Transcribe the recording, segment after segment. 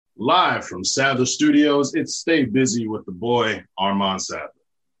Live from Sadler Studios, it's Stay Busy with the boy, Armand Sadler.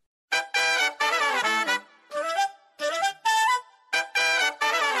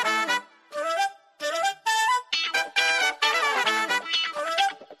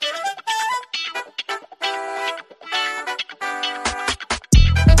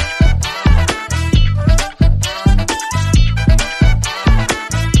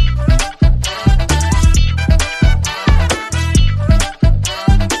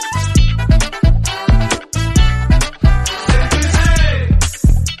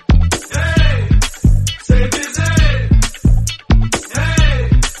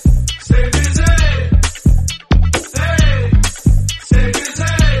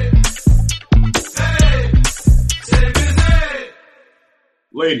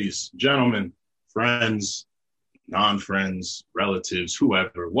 Ladies, gentlemen, friends, non-friends, relatives,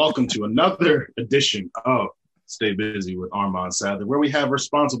 whoever, welcome to another edition of Stay Busy with Armand Sadler, where we have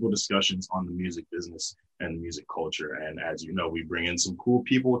responsible discussions on the music business and music culture. And as you know, we bring in some cool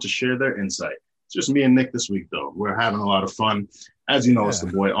people to share their insight. It's just me and Nick this week, though. We're having a lot of fun. As you know, It's the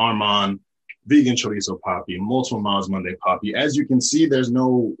boy Armand, vegan chorizo poppy, multiple miles Monday poppy. As you can see, there's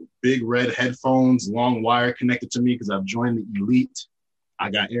no big red headphones, long wire connected to me because I've joined the elite. I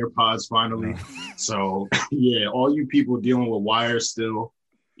got AirPods finally. So yeah, all you people dealing with wires still,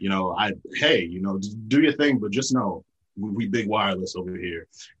 do your thing, but just know we big wireless over here.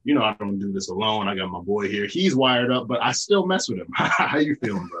 You know, I don't do this alone. I got my boy here. He's wired up, but I still mess with him. How you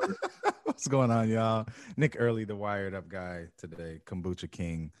feeling, brother? What's going on, y'all? Nick Early, the wired up guy today. Kombucha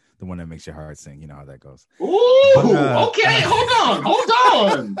King, the one that makes your heart sing. You know how that goes. Ooh, okay. Hold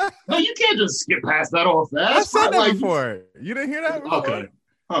on. No, you can't just skip past that all fast. I said that before. You didn't hear that before? Okay.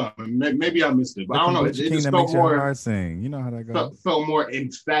 Maybe I missed it, but I don't know. It just felt more heart sing. You know how that goes. Felt more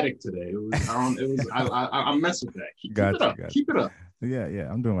emphatic today. I mess with that. Keep it up.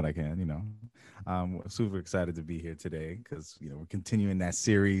 Yeah. I'm doing what I can. You know, I'm super excited to be here today because we're continuing that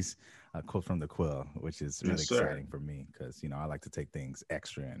series, Quote from the Quill, which is really exciting for me because I like to take things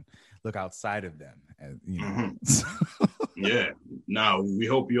extra and look outside of them. And Yeah. Now we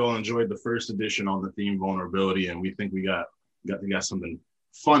hope you all enjoyed the first edition on the theme vulnerability, and we think we got something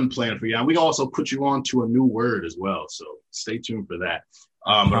fun planned for you. And we also put you on to a new word as well, so stay tuned for that.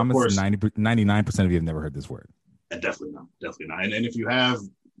 But of course, 99% of you have never heard this word. Definitely not. And if you have,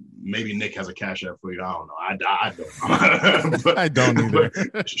 maybe Nick has a cash app for you. I don't know. I don't. But, I don't either.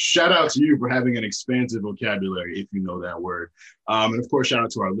 Shout out to you for having an expansive vocabulary if you know that word. And of course, shout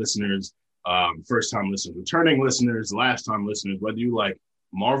out to our listeners, first-time listeners, returning listeners, last-time listeners, whether you like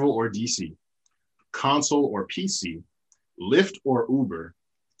Marvel or DC, console or PC, Lyft or Uber,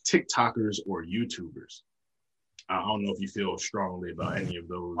 TikTokers or YouTubers. I don't know if you feel strongly about any of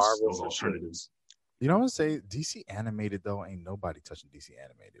those alternatives. You know what I'm saying? DC animated, though, ain't nobody touching DC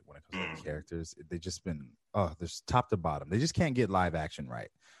animated when it comes to characters. They just been, there's top to bottom. They just can't get live action right.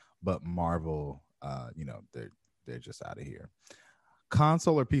 But Marvel, they're just out of here.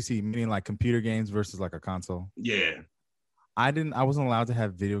 Console or PC, meaning like computer games versus like a console? Yeah. I wasn't allowed to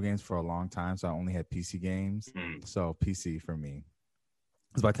have video games for a long time, so I only had PC games. So PC for me.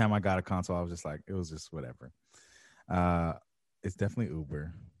 Because by the time I got a console, I was just like, it was just whatever. It's definitely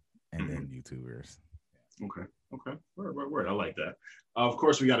Uber and then YouTubers. Okay. Word. I like that. Of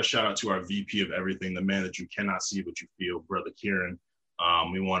course, we got to shout out to our VP of everything, the man that you cannot see but you feel, Brother Kieran.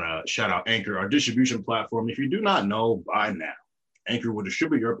 We want to shout out Anchor, our distribution platform. If you do not know by now, Anchor will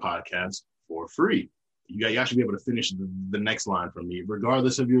distribute your podcast for free. You actually be able to finish the next line from me.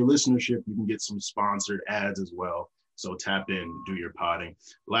 Regardless of your listenership, you can get some sponsored ads as well. So tap in, do your podding.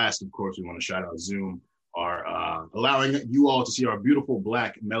 Last, of course, we want to shout out Zoom, our allowing you all to see our beautiful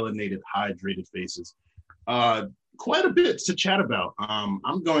black melanated hydrated faces. Quite a bit to chat about.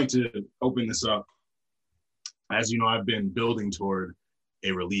 I'm going to open this up. As you know, I've been building toward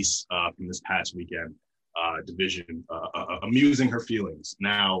a release from this past weekend. Division, Amusing Her Feelings.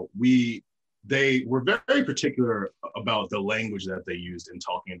 Now, they were very particular about the language that they used in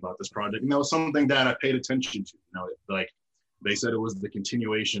talking about this project. And that was something that I paid attention to. Like they said it was the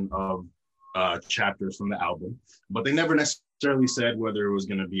continuation of chapters from the album, but they never necessarily said whether it was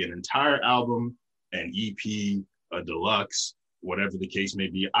going to be an entire album, an EP, a deluxe, whatever the case may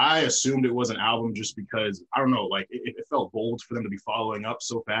be. I assumed it was an album just because, I don't know, like it felt bold for them to be following up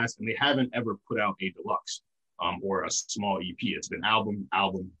so fast, and they haven't ever put out a deluxe or a small EP. It's been album,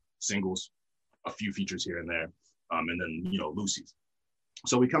 singles, a few features here and there, and then, Lucy's.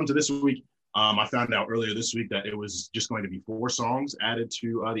 So we come to this week. I found out earlier this week that it was just going to be 4 songs added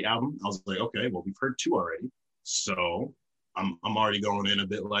to the album. I was like, okay, well, we've heard 2 already. So I'm already going in a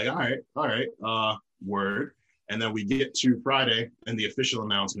bit like, all right, word. And then we get to Friday and the official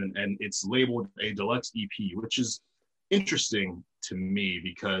announcement, and it's labeled a deluxe EP, which is interesting to me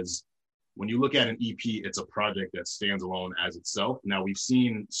because when you look at an EP, it's a project that stands alone as itself. Now, we've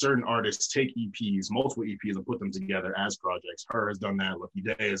seen certain artists take EPs, multiple EPs, and put them together as projects. Her has done that. Lucky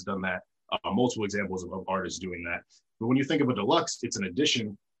Daye has done that. Multiple examples of artists doing that. But when you think of a deluxe, it's an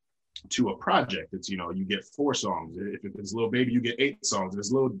addition to a project. It's, you get 4 songs. If it's Lil Baby, you get 8 songs. If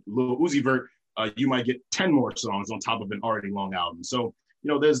it's Lil Uzi Vert, you might get 10 more songs on top of an already long album. So,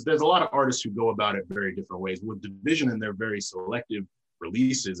 there's a lot of artists who go about it very different ways. With Division and their very selective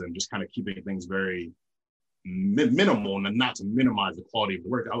releases and just kind of keeping things very minimal and not to minimize the quality of the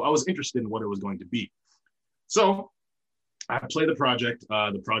work, I was interested in what it was going to be. So I play the project.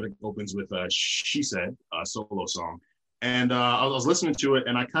 The project opens with She Said, a solo song. And I was listening to it,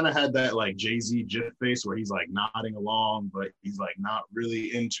 and I kind of had that like Jay-Z GIF face where he's like nodding along, but he's like not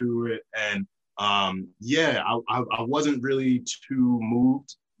really into it. And I wasn't really too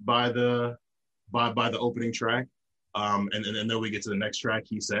moved by the opening track. And then we get to the next track,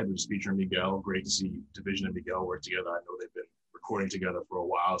 He Said, which is featuring Miguel. Great to see Division and Miguel work together. I know they've been recording together for a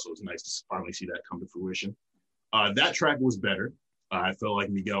while, so it's nice to finally see that come to fruition. That track was better. I felt like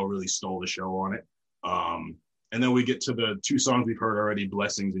Miguel really stole the show on it. And then we get to the 2 songs we've heard already,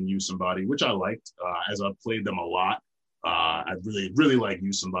 Blessings and Use Somebody, which I liked. As I've played them a lot, I really, really like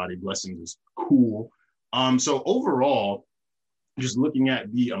Use Somebody. Blessings is cool. So overall, just looking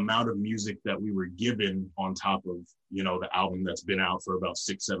at the amount of music that we were given on top of, the album that's been out for about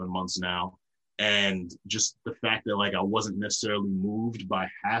 6-7 months now, and just the fact that like I wasn't necessarily moved by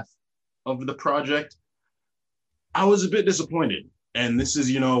half of the project, I was a bit disappointed. And this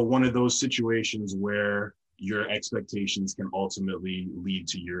is, one of those situations where your expectations can ultimately lead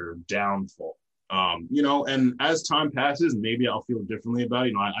to your downfall. And as time passes, maybe I'll feel differently about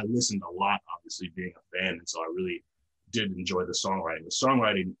it. I listened a lot, obviously being a fan. And so I really did enjoy the songwriting. The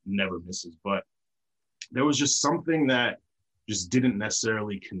songwriting never misses, but there was just something that just didn't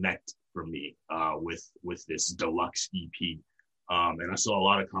necessarily connect for me with this deluxe EP. And I saw a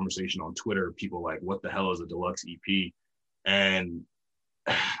lot of conversation on Twitter, people like, what the hell is a deluxe EP? And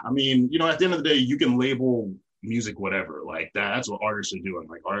I mean, at the end of the day, you can label music whatever. Like that's what artists are doing.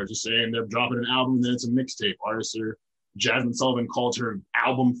 Like artists are saying they're dropping an album and then it's a mixtape. Jasmine Sullivan called her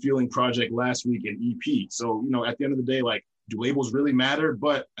album Feeling project last week an EP. So, at the end of the day, like, do labels really matter?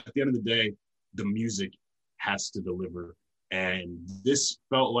 But at the end of the day, the music has to deliver. And this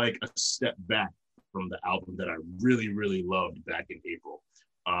felt like a step back from the album that I really, really loved back in April.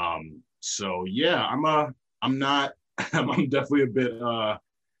 So yeah, I'm definitely a bit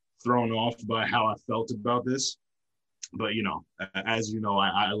thrown off by how I felt about this. But as you know,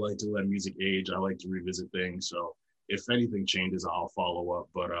 I like to let music age. I like to revisit things. So if anything changes, I'll follow up.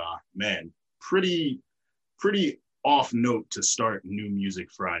 But man, pretty off note to start New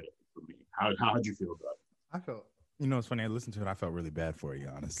Music Friday for me. How'd you feel about it? I felt, it's funny. I listened to it. I felt really bad for you,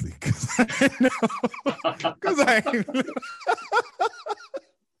 honestly, because I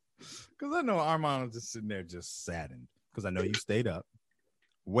know Armand was just sitting there just saddened because I know you stayed up,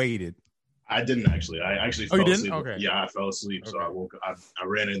 waited. I didn't actually. I actually fell asleep. Okay. Yeah, I fell asleep. Okay. So I woke up. I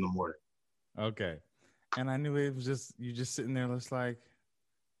ran in the morning. Okay. And I knew it was just you just sitting there just like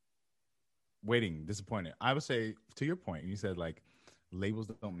waiting, disappointed. I would say to your point, you said like labels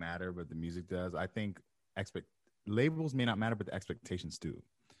don't matter, but the music does. I think labels may not matter, but the expectations do.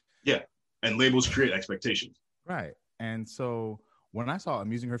 Yeah. And labels create expectations. Right. And so when I saw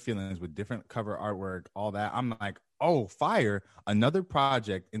Amusing Her Feelings with different cover artwork, all that, I'm like, oh, fire, another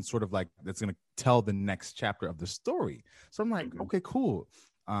project in sort of like that's going to tell the next chapter of the story. So I'm like, okay, cool.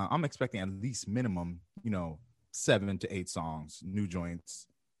 I'm expecting at least minimum, 7 to 8 songs, new joints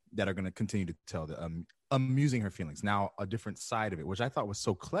that are going to continue to tell the Amusing Her Feelings. Now, a different side of it, which I thought was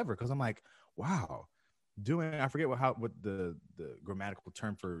so clever because I'm like, wow, I forget what the grammatical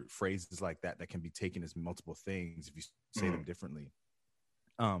term for phrases like that can be taken as multiple things if you say them differently.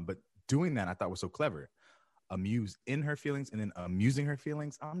 But doing that, I thought was so clever. Amuse in her feelings and then amusing her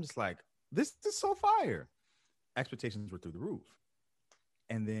feelings. I'm just like, this is so fire. Expectations were through the roof.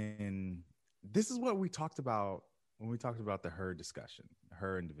 And then this is what we talked about when we talked about the Her and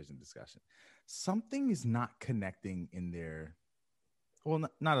Division discussion. Something is not connecting in there. Well,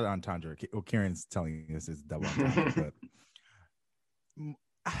 not an entendre. Well, Kieran's telling you this is double entendre, but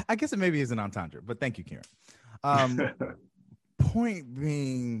I guess it maybe is an entendre, but thank you, Kieran. Point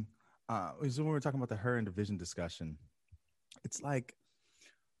being, is when we were talking about the Her and Division discussion, it's like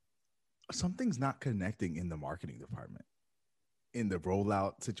something's not connecting in the marketing department. in the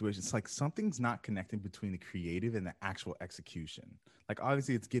rollout situation. It's like something's not connecting between the creative and the actual execution. Like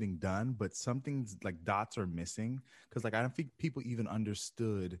obviously it's getting done, but something's like dots are missing because like I don't think people even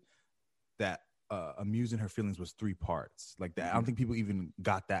understood that amusing her feelings was 3 parts like that. I don't think people even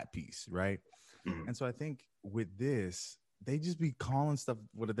got that piece right. And so I think with this they just be calling stuff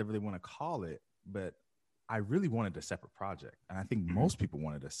whatever they want to call it, but I really wanted a separate project, and I think most people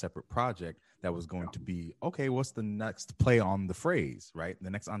wanted a separate project that was going to be okay, what's the next play on the phrase, right? The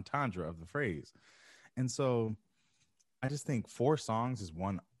next entendre of the phrase. And so I just think 4 songs is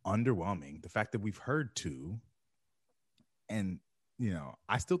one, underwhelming. The fact that we've heard 2, and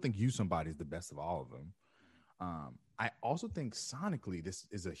I still think You Somebody is the best of all of them. I also think sonically this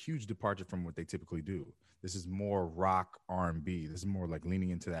is a huge departure from what they typically do. This is more rock R&B. This is more like leaning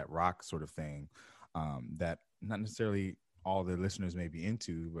into that rock sort of thing that not necessarily all the listeners may be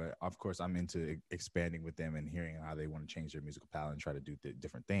into, but of course I'm into expanding with them and hearing how they want to change their musical palette and try to do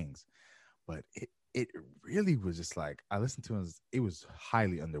different things. But it really was just like I listened to it was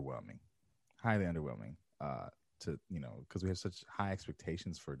highly underwhelming. To because we have such high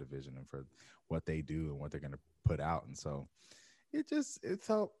expectations for Division and for what they do and what they're going to put out, and so it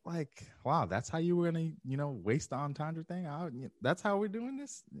felt like, wow, that's how you were going to waste the entendre thing. That's how we're doing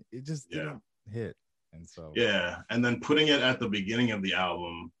this. It just didn't hit. And so and then putting it at the beginning of the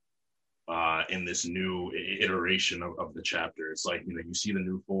album in this new iteration of the chapter, it's like you see the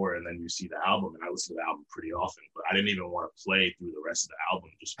new 4 and then you see the album, and I listen to the album pretty often, but I didn't even want to play through the rest of the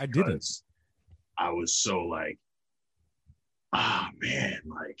album just because I was so like, man,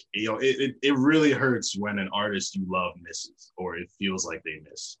 like it really hurts when an artist you love misses, or it feels like they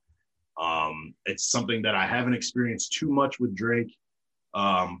miss. It's something that I haven't experienced too much with Drake.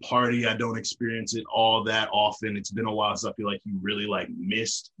 Party, I don't experience it all that often. It's been a while since I feel like he really like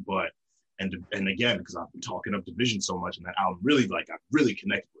missed, but and again, because I've been talking up Division so much, and that album really I really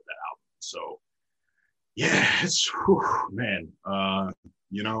connected with that album. So yeah, it's man.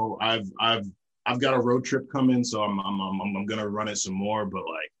 I've got a road trip coming, so I'm gonna run it some more. But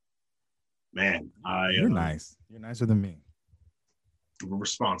like, man, you're nice. You're nicer than me. We're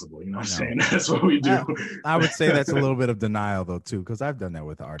responsible, you know what I'm saying? That's what we do. I would say that's a little bit of denial though too, because I've done that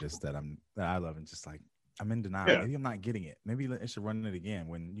with artists that I love, and just like I'm in denial. Maybe I'm not getting it. Maybe I should run it again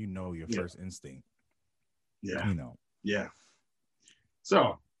when your first instinct. Yeah.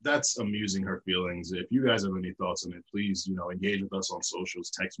 So that's amusing her feelings. If you guys have any thoughts on it, please engage with us on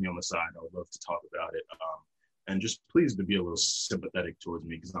socials. Text me on the side. I would love to talk about it. And just please to be a little sympathetic towards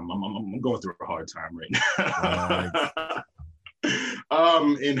me, because I'm going through a hard time right now.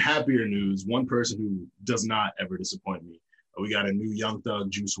 In happier news, one person who does not ever disappoint me, we got a new Young Thug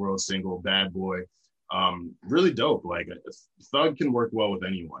Juice WRLD single, Bad Boy. Really dope. Like Thug can work well with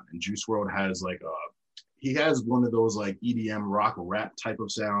anyone, and Juice WRLD has he has one of those like EDM rock rap type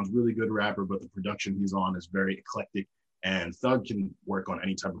of sounds, really good rapper, but the production he's on is very eclectic, and Thug can work on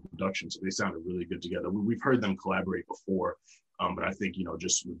any type of production, so they sounded really good together. We've heard them collaborate before, but I think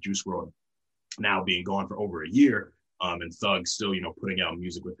just with Juice WRLD now being gone for over a year, and Thug still, putting out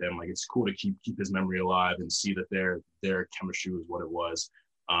music with him. Like, it's cool to keep his memory alive and see that their chemistry was what it was.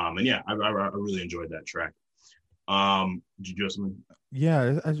 And yeah, I really enjoyed that track. Did you do something?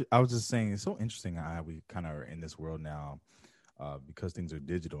 Yeah, I was just saying, it's so interesting how we kind of are in this world now, because things are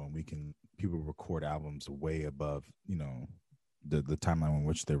digital and people record albums way above, the timeline in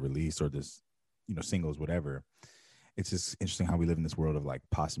which they're released, or this, singles, whatever. It's just interesting how we live in this world of like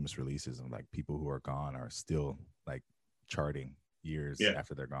posthumous releases, and like people who are gone are still like charting years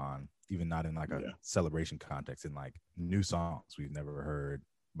after they're gone, even not in like a celebration context, in like new songs we've never heard,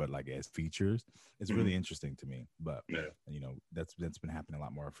 but like as features. It's really interesting to me. But that's been happening a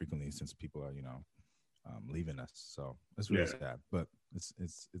lot more frequently since people are leaving us. So it's really sad, but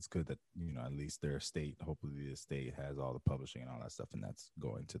it's good that at least their estate, hopefully the estate has all the publishing and all that stuff, and that's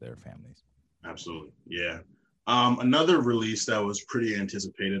going to their families. Absolutely. Yeah. Another release that was pretty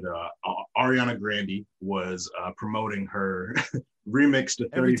anticipated, Ariana Grande was promoting her remix to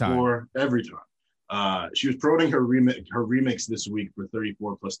 34 every time. She was promoting her remix this week for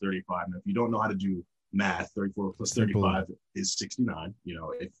 34 plus 35. And if you don't know how to do math, 34 plus 35 is 69.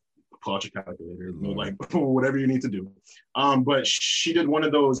 If pull out your calculator, like whatever you need to do. But she did one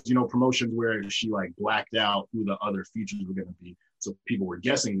of those, promotions where she like blacked out who the other features were going to be. So people were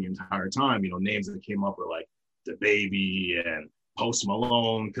guessing the entire time, names that came up were like DaBaby and Post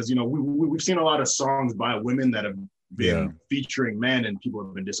Malone, because we've seen a lot of songs by women that have been featuring men, and people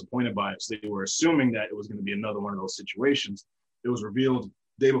have been disappointed by it. So they were assuming that it was going to be another one of those situations. It was revealed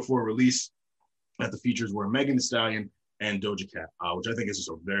day before release that the features were Megan Thee Stallion and Doja Cat, which I think is just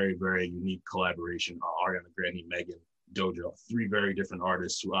a very, very unique collaboration. Ariana Grande, Megan, Doja, three very different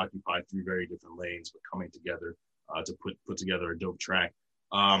artists who occupy three very different lanes, but coming together to put together a dope track.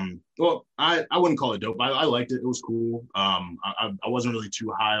 Well, I wouldn't call it dope. I liked it. It was cool. I wasn't really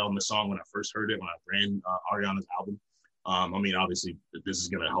too high on the song when I first heard it, when I ran Ariana's album. I mean, obviously, this is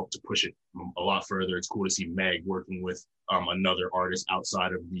going to help to push it a lot further. It's cool to see Meg working with another artist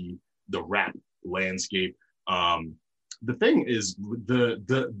outside of the rap landscape. The thing is,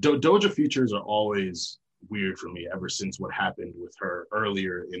 the Doja features are always weird for me ever since what happened with her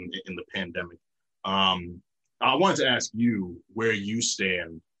earlier in the pandemic. I wanted to ask you where you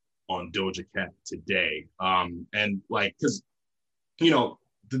stand on Doja Cat today, and like, because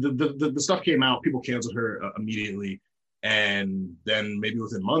the stuff came out, people canceled her immediately. And then maybe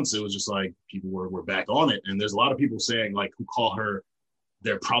within months, it was just like people were back on it. And there's a lot of people saying, like, who call her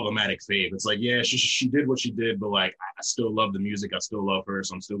their problematic fave. It's like, yeah, she did what she did, but like, I still love the music. I still love her.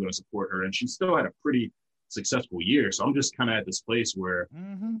 So I'm still going to support her. And she still had a pretty successful year. So I'm just kind of at this place where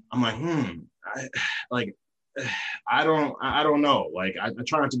I'm like, I don't know. Like, I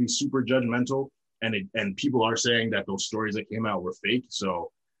try not to be super judgmental. And people are saying that those stories that came out were fake.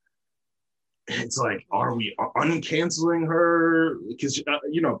 So it's like, are we uncanceling her? Because,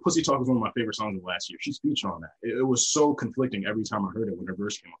 Pussy Talk is one of my favorite songs of last year. She's featured on that. It was so conflicting every time I heard it when her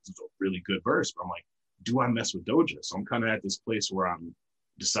verse came out. It was a really good verse. But I'm like, do I mess with Doja? So I'm kind of at this place where I'm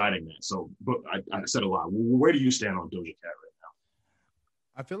deciding that. So, but I said a lot. Where do you stand on Doja Cat right now?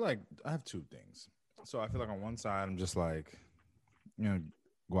 I feel like I have two things. So I feel like on one side, I'm just like,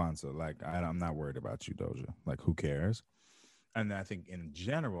 Guanza, like, I'm not worried about you, Doja. Like, who cares? And I think in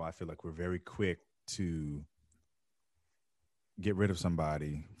general, I feel like we're very quick to get rid of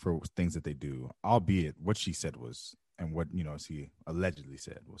somebody for things that they do, albeit what she said was, and what, she allegedly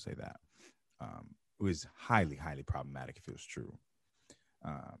said, we'll say that, it was highly, highly problematic if it was true,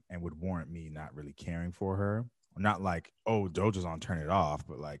 and would warrant me not really caring for her. Not like, oh, Doja's on, turn it off,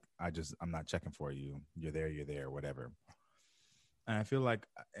 but like, I'm not checking for you. You're there, whatever. And I feel like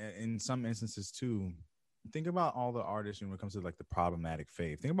in some instances too, think about all the artists, when it comes to like the problematic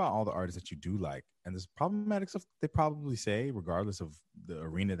fave, think about all the artists that you do like, and there's problematic stuff they probably say, regardless of the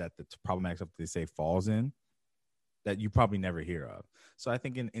arena that the problematic stuff they say falls in, that you probably never hear of. So I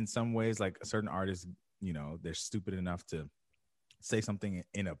think in some ways, like, certain artists, they're stupid enough to say something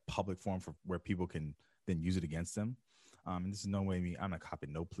in a public forum where people can then use it against them. And this is no way I'm not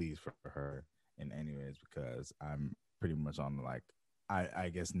copping no pleas for her in any ways, because I'm pretty much on like, I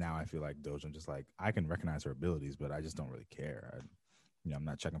guess now I feel like Doja, I'm just like, I can recognize her abilities, but I just don't really care. I'm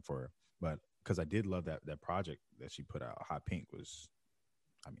not checking for her. But because I did love that project that she put out, Hot Pink, was,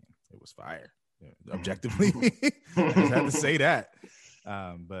 it was fire. Objectively, I just had to say that.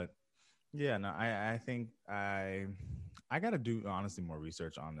 But yeah, no, I think I got to do honestly more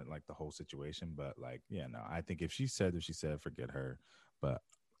research on it, like the whole situation. But like, yeah, no, I think if she said, forget her. But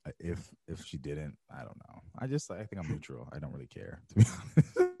if she didn't, I don't know. I think I'm neutral. I don't really care, to be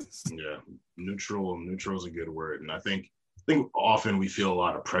honest. Yeah, neutral is a good word. And I think often we feel a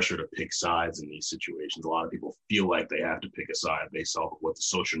lot of pressure to pick sides in these situations. A lot of people feel like they have to pick a side based off of what the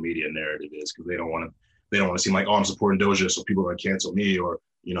social media narrative is, because they don't want to seem like, oh, I'm supporting Doja, so people are gonna cancel me, or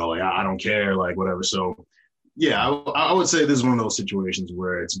like, I don't care, like, whatever. So yeah, I would say this is one of those situations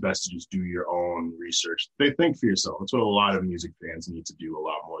where it's best to just do your own research. They think for yourself. That's what a lot of music fans need to do a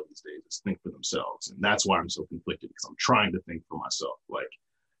lot more these days, is think for themselves. And that's why I'm so conflicted, because I'm trying to think for myself. Like,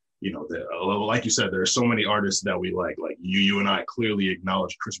 like you said, there are so many artists that we like you and I clearly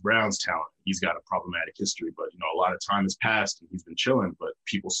acknowledge Chris Brown's talent. He's got a problematic history, but a lot of time has passed and he's been chilling, but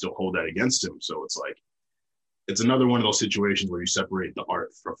people still hold that against him. So it's like, it's another one of those situations where you separate the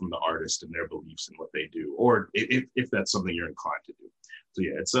art from the artist and their beliefs and what they do, or if that's something you're inclined to do. So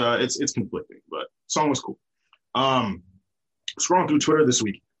yeah, it's conflicting, but the song was cool. Scrolling through Twitter this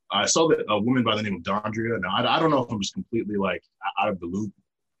week, I saw that a woman by the name of Dondria. Now, I don't know if I'm just completely like out of the loop,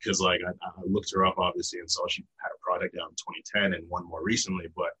 because like I looked her up obviously and saw she had a project out in 2010 and one more recently,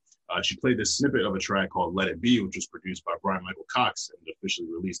 but she played this snippet of a track called Let It Be, which was produced by Brian Michael Cox and officially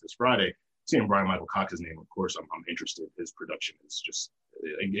released this Friday. Seeing Brian Michael Cox's name, of course, I'm interested. His production is just,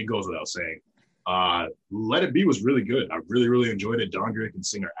 it goes without saying. Let It Be was really good. I really, really enjoyed it. Dondria can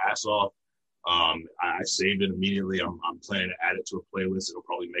sing her ass off. I saved it immediately. I'm planning to add it to a playlist. It'll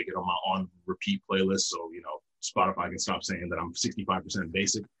probably make it on my on repeat playlist. So, Spotify can stop saying that I'm 65%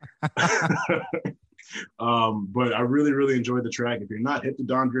 basic. But I really, really enjoyed the track. If you're not hip to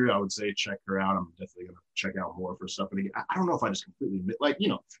Dondria, I would say check her out. I'm definitely going to check out more of her stuff. And I don't know if I just completely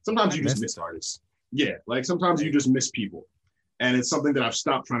sometimes you just miss artists. Yeah, like sometimes you just miss people. And it's something that I've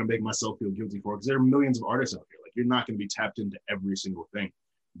stopped trying to make myself feel guilty for, because there are millions of artists out there. Like, you're not going to be tapped into every single thing.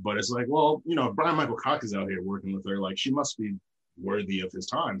 But it's like, well, you know, if Brian Michael Cox is out here working with her, like she must be worthy of his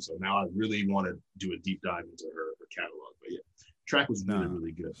time. So now I really want to do a deep dive into her catalog. But yeah, track was really,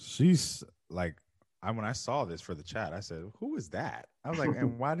 really good. She's like, when I saw this for the chat, I said, who is that? I was like,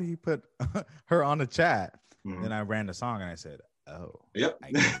 and why did he put her on the chat? Mm-hmm. Then I ran the song and I said, oh, yep,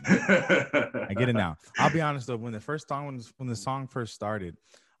 I get it now. I'll be honest though, when the song first started,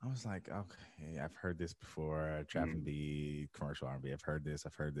 I was like, okay, I've heard this before. Trap and B, commercial R&B. I've heard this. I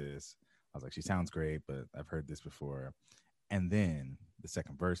was like, she sounds great, but I've heard this before. And then the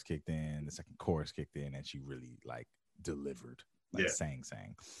second verse kicked in, the second chorus kicked in, and she really like delivered, like sang.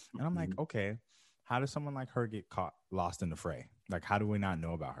 And I'm like, okay, how does someone like her get caught lost in the fray? Like, how do we not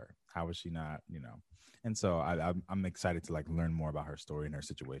know about her? How is she not, you know? And so I'm excited to like learn more about her story and her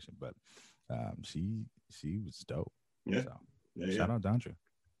situation. But she was dope. Yeah. So, shout out Dontra.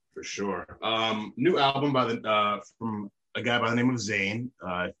 For sure. New album from a guy by the name of Zayn.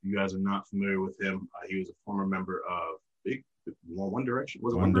 If you guys are not familiar with him, he was a former member of One Direction.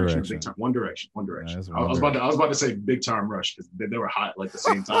 Was it One Direction? Big Time? One Direction. One Direction. I was about to say Big Time Rush because they were hot like the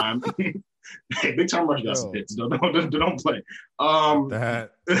same time. Hey, Big Time Rush got some hits. Don't play.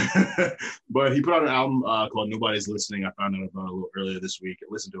 But he put out an album called Nobody's Listening. I found out about it a little earlier this week. I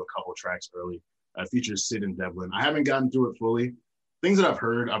listened to a couple tracks early. It features Sid and Devlin. I haven't gotten through it fully. Things that I've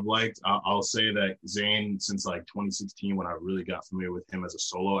heard, I've liked. I'll say that Zayn, since like 2016, when I really got familiar with him as a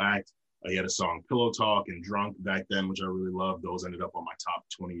solo act, he had a song Pillow Talk and Drunk back then, which I really loved. Those ended up on my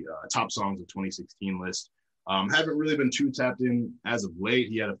top songs of 2016 list. Haven't really been too tapped in as of late.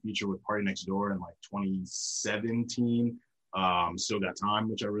 He had a feature with Party Next Door in like 2017. Still Got Time,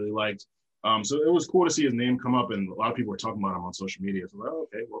 which I really liked. So it was cool to see his name come up, and a lot of people were talking about him on social media. So like, oh,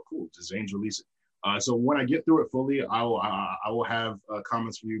 okay, well, cool. Zayn's releasing. So when I get through it fully, I will have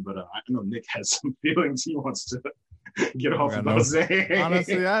comments for you. But I know Nick has some feelings he wants to get off about Zayn.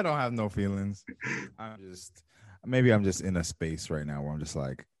 Honestly, I don't have no feelings. I'm just in a space right now where I'm just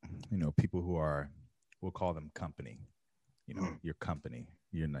like, you know, people who are, we'll call them company. You know, your company.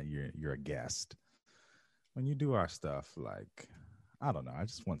 You're a guest. When you do our stuff, like, I don't know. I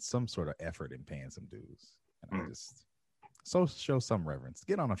just want some sort of effort in paying some dues, and I just. So show some reverence.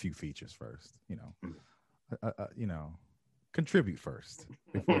 Get on a few features first, you know, contribute first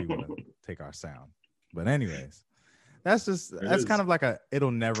before you want to take our sound. But anyways, that's kind of like it'll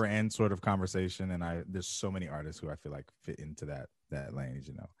never end sort of conversation. And there's so many artists who I feel like fit into that lane,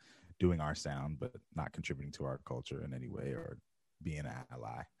 you know, doing our sound, but not contributing to our culture in any way or being an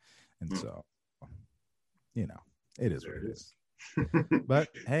ally. And so, you know, it is what it is. But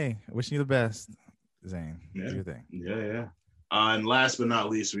hey, wishing you the best. Zayn, do your thing. Yeah. And last but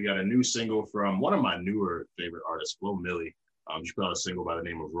not least, we got a new single from one of my newer favorite artists, Flo Milli. She put out a single by the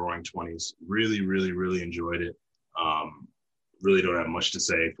name of Roaring 20s. Really, really, really enjoyed it. Really don't have much to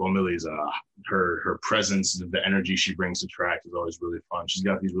say. Flo Milli's her presence, the energy she brings to tracks is always really fun. She's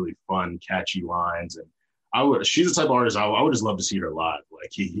got these really fun, catchy lines, and she's the type of artist I would just love to see her live.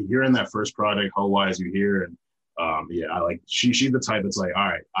 Like hearing that first project, How Wise You Here, and I like she's the type that's like, all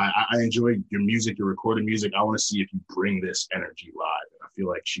right, I enjoy your music, your recorded music. I want to see if you bring this energy live. And I feel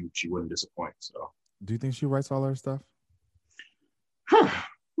like she wouldn't disappoint. So do you think she writes all her stuff? I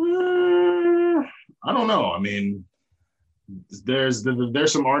don't know. I mean, there's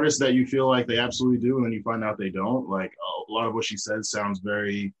some artists that you feel like they absolutely do, and then you find out they don't. Like a lot of what she says sounds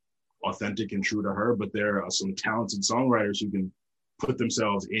very authentic and true to her, but there are some talented songwriters who can put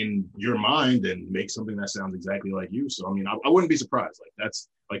themselves in your mind and make something that sounds exactly like you. So, I mean, I wouldn't be surprised. Like that's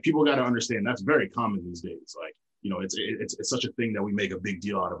like, people got to understand that's very common these days. Like, you know, it's such a thing that we make a big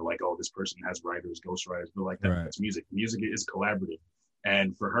deal out of, like, oh, this person has writers, ghostwriters, but like that's music. Music is collaborative.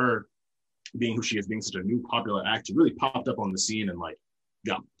 And for her, being who she is, being such a new popular act, she really popped up on the scene and like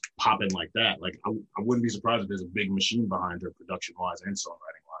got popping like that. Like I wouldn't be surprised if there's a big machine behind her production wise and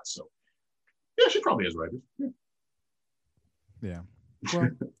songwriting wise. So yeah, she probably has writers. Yeah. Well,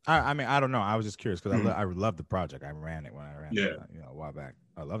 I mean, I don't know. I was just curious because I loved the project. I ran it it, a while back.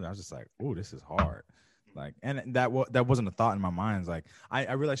 I loved it. I was just like, oh, this is hard. Like, and that wasn't a thought in my mind. It's like,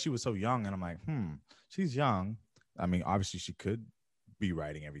 I realized she was so young, and I'm like, she's young. I mean, obviously she could be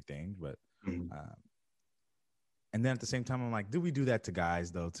writing everything, but, and then at the same time, I'm like, do we do that to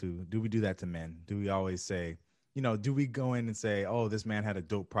guys though too? Do we do that to men? Do we always say, you know, do we go in and say, oh, this man had a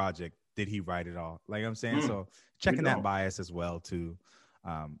dope project? Did he write it all? Like I'm saying, so checking that bias as well too.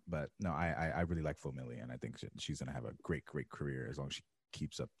 But no, I really like Flo Milli, and I think she's gonna have a great career as long as she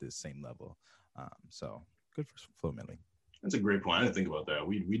keeps up this same level. So good for Flo Milli. That's a great point. I didn't think about that.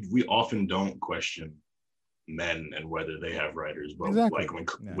 We often don't question men and whether they have writers. But Exactly.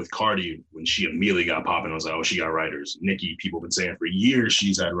 like with Cardi, when she immediately got popping, I was like, oh, she got writers. Nicki, people have been saying for years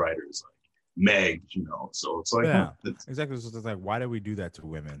she's had writers. Like Meg, so it's like, yeah, exactly. So it's like, why do we do that to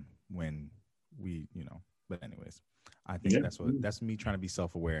women when we, But anyways, I think that's me trying to be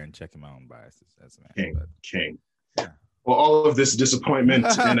self-aware and checking my own biases as a man. King. Yeah. Well, all of this disappointment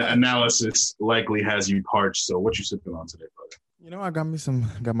and analysis likely has you parched. So what you sipping on today, brother? I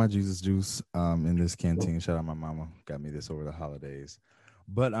got my Jesus juice in this canteen. Shout out my mama. Got me this over the holidays.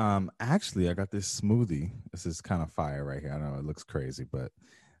 But actually I got this smoothie. This is kind of fire right here. I know it looks crazy, but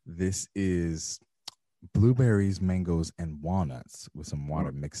this is blueberries, mangoes, and walnuts with some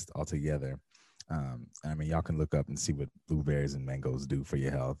water mixed all together. I mean, y'all can look up and see what blueberries and mangoes do for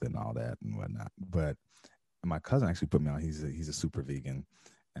your health and all that and whatnot. But my cousin actually put me on. He's a super vegan,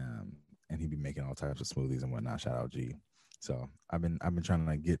 and he be making all types of smoothies and whatnot. Shout out G. So I've been trying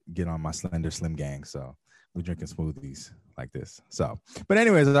to get on my slender slim gang. So we're drinking smoothies like this. So, but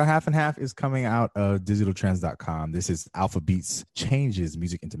anyways, our half and half is coming out of digitaltrends.com. This is Alpha Beats Changes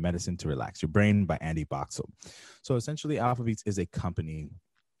Music into Medicine to Relax Your Brain by Andy Boxall. So essentially, Alpha Beats is a company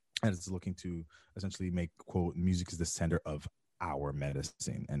and it's looking to essentially make, quote, music is the center of our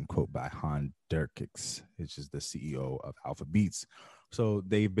medicine, end quote, by Han Durkix, which is the CEO of Alpha Beats. So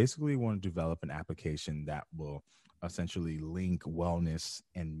they basically want to develop an application that will essentially link wellness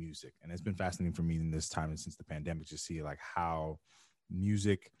and music. And it's been fascinating for me in this time and since the pandemic to see like how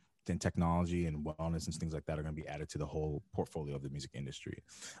music and technology and wellness and things like that are going to be added to the whole portfolio of the music industry.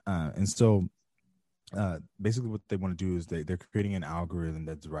 And so basically what they want to do is they're creating an algorithm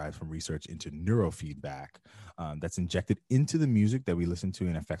that derives from research into neurofeedback that's injected into the music that we listen to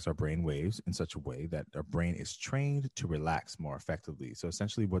and affects our brain waves in such a way that our brain is trained to relax more effectively. So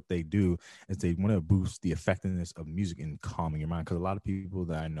essentially what they do is they want to boost the effectiveness of music in calming your mind, because a lot of people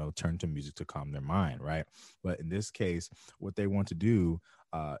that I know turn to music to calm their mind, right? But in this case, what they want to do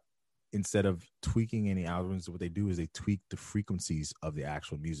instead of tweaking any algorithms, what they do is they tweak the frequencies of the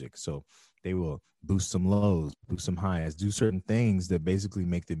actual music. So they will boost some lows, boost some highs, do certain things that basically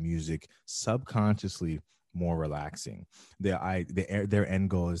make the music subconsciously more relaxing. Their end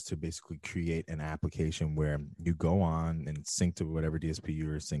goal is to basically create an application where you go on and sync to whatever DSP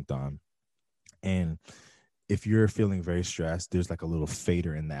you're synced on. And if you're feeling very stressed, there's like a little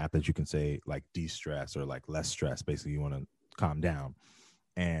fader in the app that you can say like de-stress or like less stress. Basically, you want to calm down.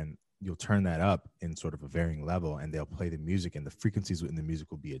 And you'll turn that up in sort of a varying level and they'll play the music and the frequencies within the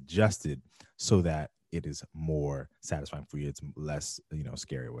music will be adjusted so that it is more satisfying for you. It's less,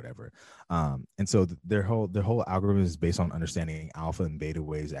 scary or whatever. And so their whole algorithm is based on understanding alpha and beta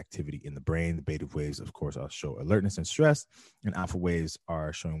waves activity in the brain. The beta waves, of course, are show alertness and stress, and alpha waves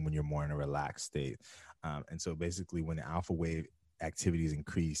are showing when you're more in a relaxed state. And so basically when the alpha wave activities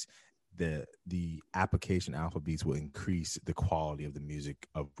increase, the application Alpha Beats will increase the quality of the music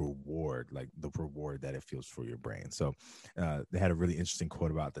of reward, like the reward that it feels for your brain. So they had a really interesting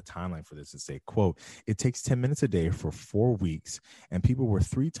quote about the timeline for this and say, quote, "It takes 10 minutes a day for 4 weeks and people were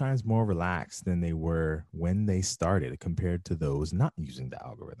 3 times more relaxed than they were when they started compared to those not using the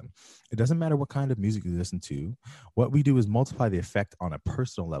algorithm. It doesn't matter what kind of music you listen to. What we do is multiply the effect on a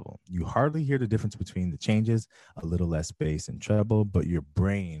personal level. You hardly hear the difference between the changes, a little less bass and treble, but your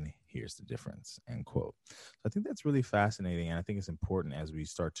brain here's the difference," end quote. So I think that's really fascinating. And I think it's important as we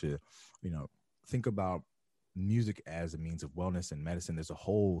start to, think about music as a means of wellness and medicine. There's a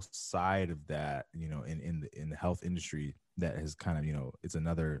whole side of that, in the health industry that has kind of, it's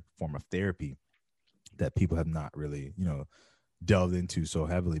another form of therapy that people have not really, delved into so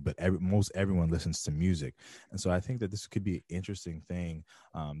heavily, but most everyone listens to music. And so I think that this could be an interesting thing,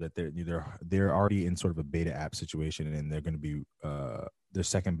 that they're already in sort of a beta app situation, and they're going to be their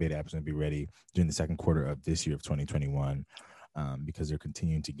second beta app is going to be ready during the second quarter of this year of 2021, because they're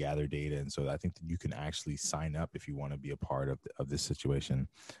continuing to gather data. And so I think that you can actually sign up if you want to be a part of this situation.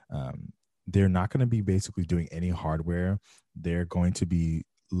 They're not going to be basically doing any hardware. They're going to be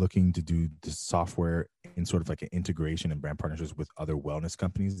looking to do the software in sort of like an integration and brand partnerships with other wellness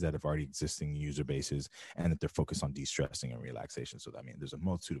companies that have already existing user bases, and that they're focused on de-stressing and relaxation. So I mean, there's a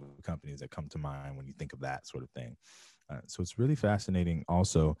multitude of companies that come to mind when you think of that sort of thing. So it's really fascinating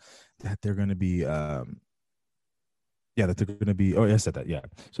also that they're going to be, I said that. Yeah.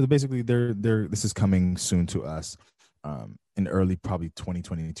 So basically this is coming soon to us, in early, probably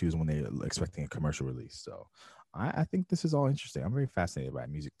 2022 is when they're expecting a commercial release. So I think this is all interesting. I'm very fascinated by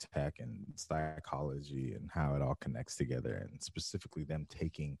music tech and psychology and how it all connects together, and specifically them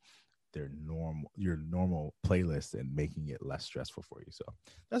taking your normal playlist and making it less stressful for you. So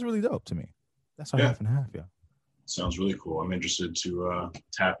that's really dope to me. That's our half and half. Yeah. Sounds really cool. I'm interested to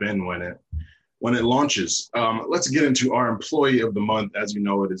tap in when it when it launches. Let's get into our employee of the month. As you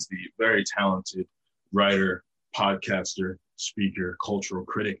know, it is the very talented writer, podcaster, speaker, cultural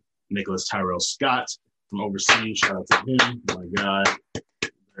critic, Nicholas Tyrell Scott from overseas. Shout out to him, my guy.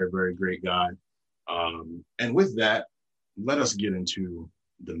 Very, very great guy. And with that, let us get into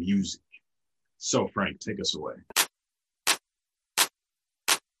the music. So, Frank, take us away.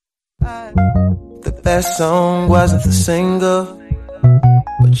 The best song wasn't the single,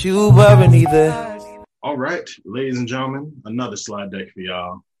 but you weren't either. All right, ladies and gentlemen, another slide deck for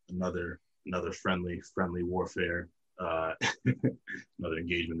y'all. Another friendly warfare. Another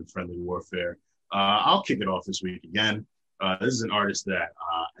engagement in friendly warfare. I'll kick it off this week again. This is an artist that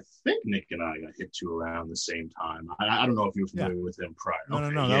I think Nick and I got hit to around the same time. I don't know if you were familiar with him prior.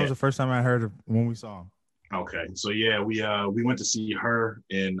 No. That was the first time I heard of when we saw him. Okay, so yeah, we went to see her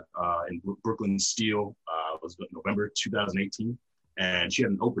in Brooklyn Steel. It was November 2018, and she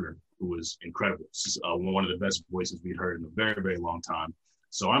had an opener who was incredible. This is one of the best voices we'd heard in a very, very long time.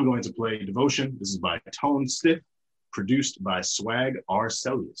 So I'm going to play Devotion. This is by Tone Stith, produced by Swag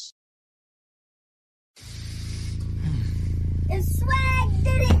Arcelius. If Swag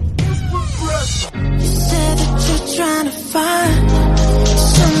did it, You said that you're trying to find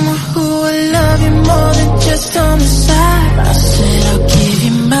someone who will love you more than just on the side. I said I'll give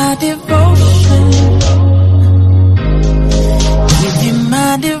you my devotion. Give you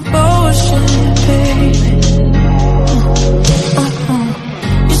my devotion, baby.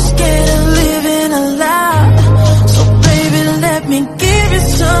 You're scared of living alive, so baby, let me give you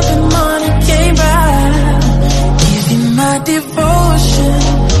something money can't buy. Give you my devotion.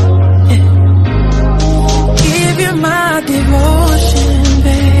 Give you my devotion,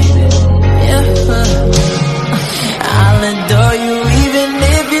 baby. Yeah. I'll adore you even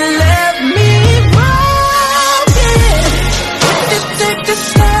if you let me broken. If you take a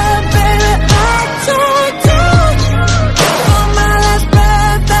step, baby, I'll take you. For my last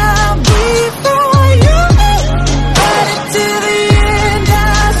breath, I'll be for you. Right until the end, I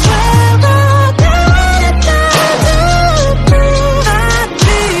swear I'll do anything to prove my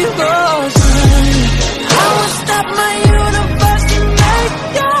devotion. I will stop my universe to make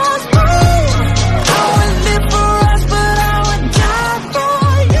yours move. I will live for us, but I would die for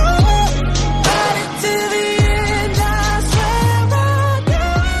you. Right until the end, I swear I'll do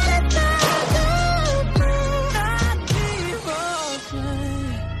anything to prove my devotion.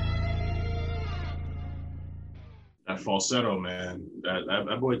 That falsetto, man.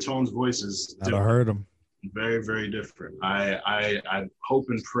 That boy Tone's voice is I heard him. very, very different. I hope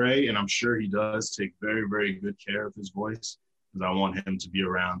and pray, and I'm sure he does take very, very good care of his voice, because I want him to be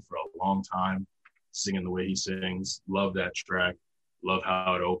around for a long time, singing the way he sings. Love that track. Love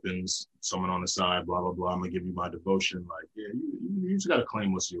how it opens. Someone on the side, blah, blah, blah. I'm going to give you my devotion. Like, yeah, you just got to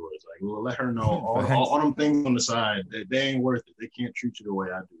claim what's yours. Like, well, let her know all them things on the side, they ain't worth it. They can't treat you the way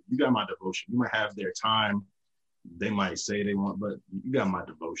I do. You got my devotion. You might have their time. They might say they want, but you got my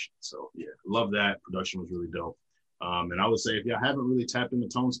devotion. So yeah, love that. Production was really dope. And I would say if y'all haven't really tapped into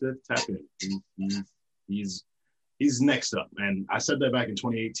Tone Stith, tap in. He's next up. And I said that back in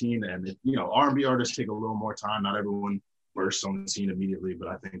 2018. And it, R&B artists take a little more time. Not everyone bursts on the scene immediately, but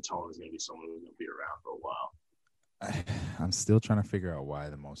I think Tone is going to be someone who's going to be around for a while. I'm still trying to figure out why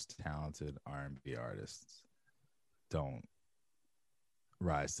the most talented R&B artists don't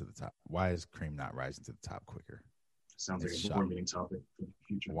rise to the top. Why is Cream not rising to the top quicker? Sounds like It's a board meeting topic for the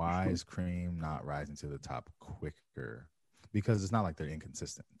future. Why is Cream not rising to the top quicker? Because it's not like they're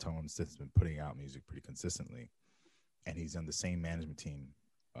inconsistent. Tone Stith's been putting out music pretty consistently, and he's on the same management team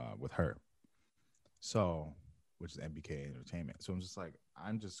with her. So, which is MBK Entertainment. So I'm just like,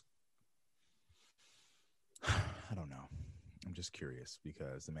 I don't know. I'm just curious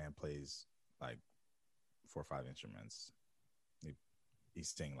because the man plays like 4 or 5 instruments. He's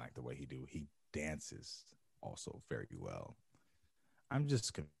singing like the way he do. He dances also very well. I'm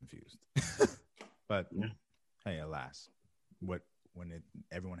just confused. But yeah. Hey, alas,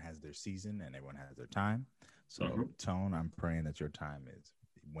 everyone has their season and everyone has their time. So Tone, I'm praying that your time is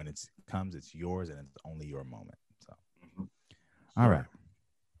when it comes, it's yours and it's only your moment. So, all right.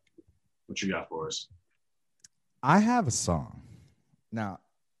 What you got for us? I have a song. Now,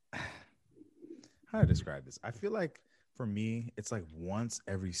 how do I describe this? I feel like for me, it's like once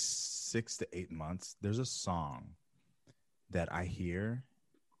every 6 to 8 months, there's a song that I hear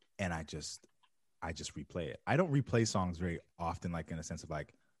and I just replay it. I don't replay songs very often, like in a sense of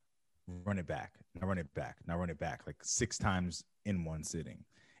like run it back, now run it back, now run it back, like 6 times in one sitting.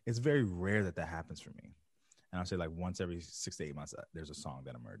 It's very rare that happens for me. And I'll say like once every 6 to 8 months, there's a song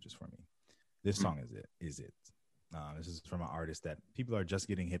that emerges for me. This song is it. This is from an artist that people are just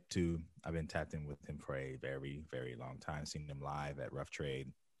getting hip to. I've been tapped in with him for a very, very long time. Seen him live at Rough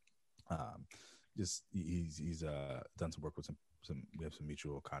Trade. He's done some work with some. We have some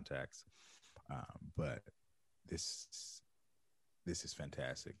mutual contacts, but this is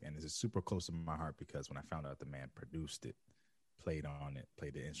fantastic, and this is super close to my heart because when I found out the man produced it, played on it,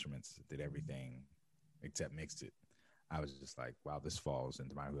 played the instruments, did everything except mixed it, I was just like, wow, this falls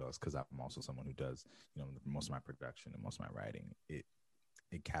into my wheels because I'm also someone who does, most of my production and most of my writing. It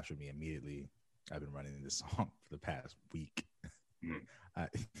captured me immediately. I've been running this song for the past week.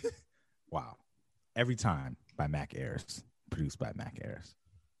 Wow. Every Time by Mac Ayres, produced by Mac Ayres.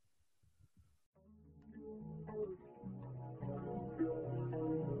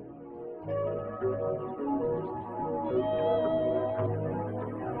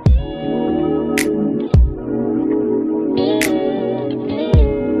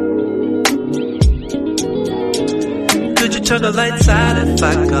 Could you turn the lights out if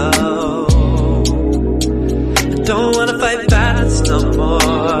I go? I don't wanna fight violence no more.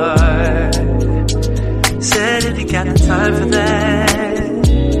 Said if you got the time for that,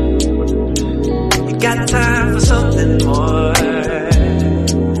 you got time for something more.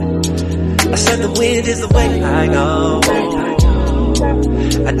 I said the wind is the way I go.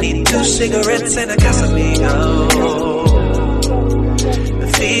 I need 2 cigarettes and a Casamigo. I'm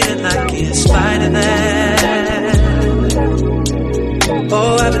feeling like in spite of that,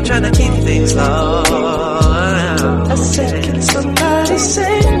 oh, I've been trying to keep things low. I said, can somebody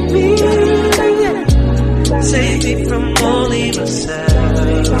save me? Save me from only myself.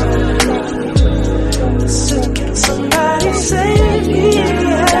 I said, can somebody save me?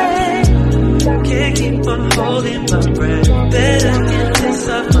 Can't keep on holding my breath. Better get this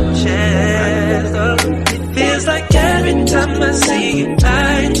off my chest. It feels like every time I see you,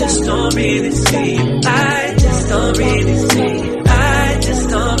 I just don't really see you. I just don't really see you. I just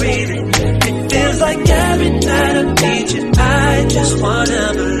don't really. It feels like every night I meet you, I just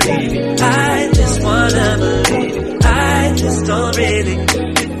wanna believe it. I just wanna believe it. I just don't really.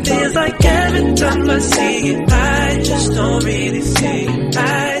 It feels like every time I see you, I just don't really see it.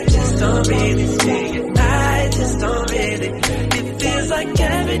 I just don't really see it. I just don't really. It feels like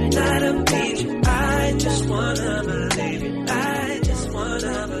every night I meet you, I just wanna believe it. I just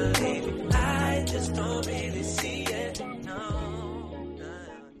wanna believe it. I just don't really see it. No.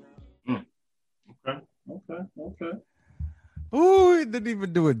 Okay. Ooh, it didn't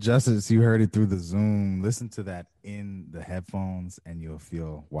even do it justice. You heard it through the Zoom. Listen to that in the headphones, and you'll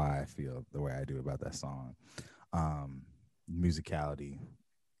feel why I feel the way I do about that song. Musicality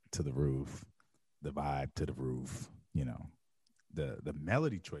to the roof, the vibe to the roof. The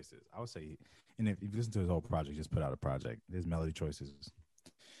melody choices. I would say, and if you listen to his whole project, just put out a project. His melody choices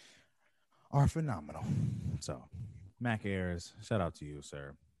are phenomenal. So, Mac Ayres, shout out to you,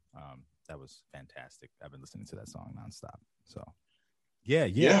 sir. That was fantastic. I've been listening to that song nonstop. So, yeah.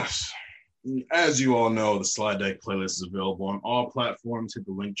 Yes. As you all know, the Slide Deck playlist is available on all platforms. Hit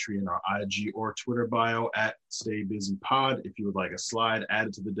the link tree in our IG or Twitter bio at Stay Busy Pod. If you would like a slide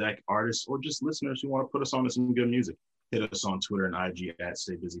added to the deck, artists or just listeners who want to put us on to some good music, hit us on Twitter and IG at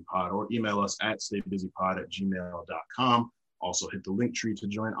Stay Busy Pod or email us at staybusypod@gmail.com. Also hit the link tree to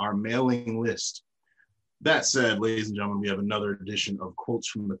join our mailing list. That said, ladies and gentlemen, we have another edition of Quotes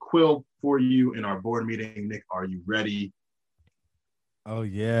from the Quill for you in our board meeting. Nick, are you ready? Oh,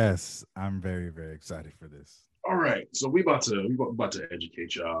 yes. I'm very, very excited for this. All right. So we about to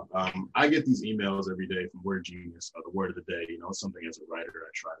educate y'all. I get these emails every day from Word Genius, the word of the day. Something as a writer, I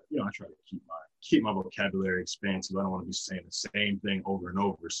try to keep my vocabulary expansive. I don't want to be saying the same thing over and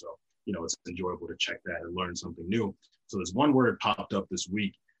over. So, it's enjoyable to check that and learn something new. So there's one word popped up this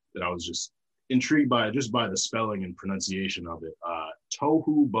week that I was just intrigued by the spelling and pronunciation of it.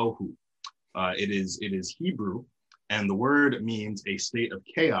 Tohu bohu. It is Hebrew, and the word means a state of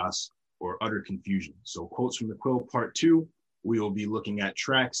chaos or utter confusion. So Quotes from the Quill Part 2, we will be looking at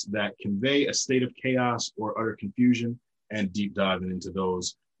tracks that convey a state of chaos or utter confusion and deep diving into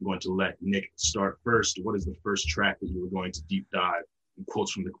those. I'm going to let Nick start first. What is the first track that you were going to deep dive in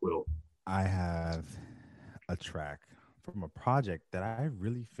Quotes from the Quill? I have a track from a project that I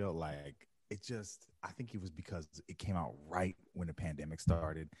really felt like I think it was because it came out right when the pandemic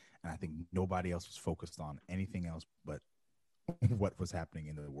started. And I think nobody else was focused on anything else but what was happening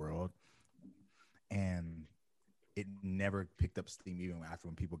in the world. And it never picked up steam even after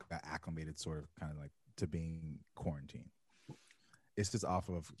when people got acclimated sort of kind of like to being quarantined. It's just off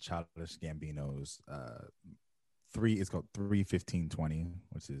of Childish Gambino's it's called 3/15/20,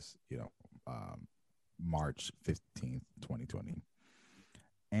 which is, March 15th, 2020.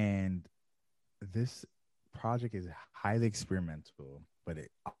 And this project is highly experimental, but it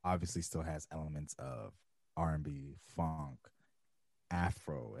obviously still has elements of R&B, funk,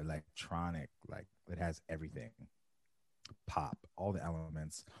 Afro, electronic. Like it has everything. Pop, all the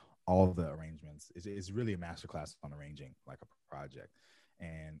elements, all the arrangements. It's really a masterclass on arranging like a project.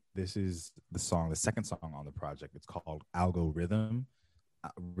 And this is the second song on the project. It's called Algorithm.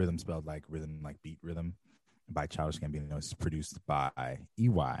 Rhythm spelled like rhythm, like beat rhythm, by Childish Gambino. It's produced by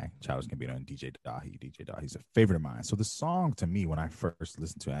EY, Childish Gambino, and DJ Dahi. DJ Dahi's a favorite of mine. So the song, to me, when I first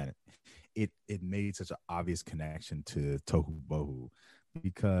listened to it, it made such an obvious connection to Tohu Bohu,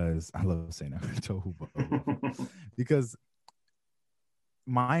 because I love saying that, Tohu Bohu, because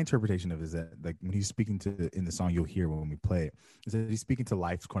my interpretation of it is that, like, when he's speaking to, in the song you'll hear when we play it, is that he's speaking to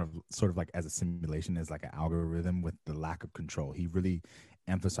life sort of like as a simulation, as like an algorithm with the lack of control. He really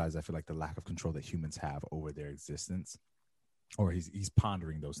emphasized, I feel like, the lack of control that humans have over their existence, or he's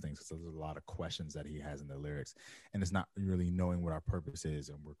pondering those things, because there's a lot of questions that he has in the lyrics, and it's not really knowing what our purpose is,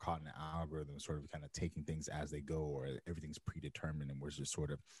 and we're caught in an algorithm, sort of kind of taking things as they go, or everything's predetermined, and we're just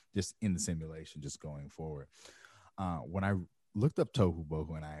sort of just in the simulation, just going forward. When I looked up Tohu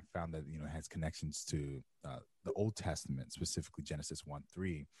Bohu, and I found that, it has connections to the Old Testament, specifically Genesis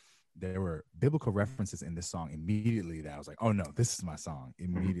 1:3. There were biblical references in this song immediately that I was like, oh no, this is my song.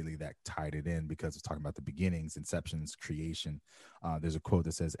 Immediately that tied it in, because it's talking about the beginnings, inceptions, creation. There's a quote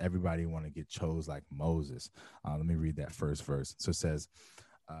that says, everybody want to get chose like Moses. Let me read that first verse. So it says,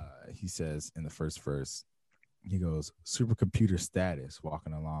 he says in the first verse, he goes, supercomputer status,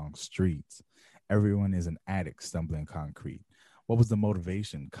 walking along streets. Everyone is an addict, stumbling concrete. What was the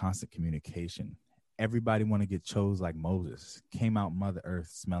motivation? Constant communication. Everybody want to get chose like Moses. Came out Mother Earth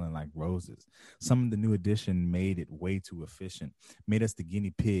smelling like roses. Some of the new edition made it way too efficient. Made us the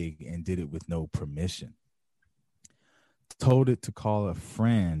guinea pig and did it with no permission. Told it to call a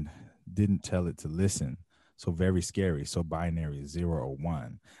friend. Didn't tell it to listen. So very scary. So binary, 0 or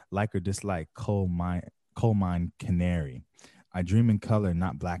 1. Like or dislike, coal mine canary. I dream in color,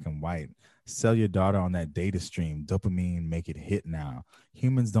 not black and white. Sell your daughter on that data stream. Dopamine, make it hit now.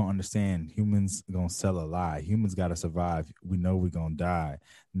 Humans don't understand. Humans gonna sell a lie. Humans gotta survive. We know we gonna die.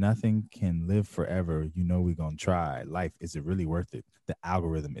 Nothing can live forever. You know we gonna try. Life, is it really worth it? The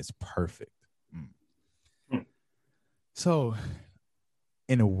algorithm is perfect. So,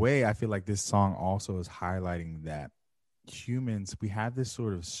 in a way, I feel like this song also is highlighting that humans, we have this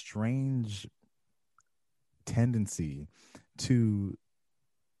sort of strange tendency to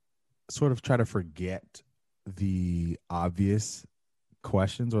sort of try to forget the obvious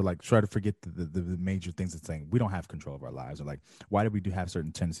questions, or like try to forget the major things that's saying we don't have control of our lives, or like, why do we have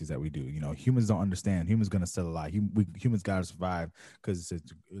certain tendencies that we do? Humans don't understand. Humans gonna sell a lie. Humans gotta survive because they're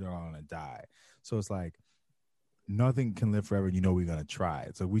gonna die. So it's like, nothing can live forever. We're going to try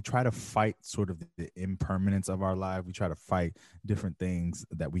it. So we try to fight sort of the impermanence of our life. We try to fight different things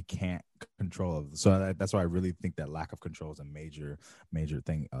that we can't control. So that's why I really think that lack of control is a major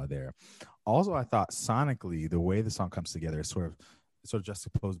thing there. Also, I thought sonically, the way the song comes together is sort of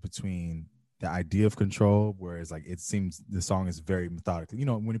juxtaposed between the idea of control, whereas like it seems the song is very methodically,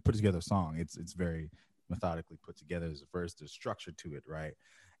 when you put together a song, it's very methodically put together. As a verse, there's structure to it, right?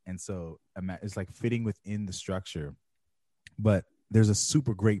 And so it's like fitting within the structure, but there's a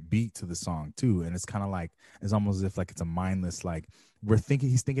super great beat to the song too. And it's kind of like, it's almost as if like it's a mindless, like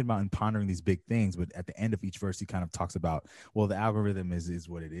he's thinking about and pondering these big things. But at the end of each verse, he kind of talks about, well, the algorithm is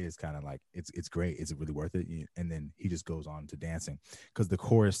what it is, kind of like, it's great. Is it really worth it? And then he just goes on to dancing, because the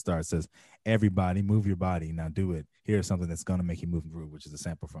chorus says, everybody move your body. Now do it. Here's something that's going to make you move and groove, which is a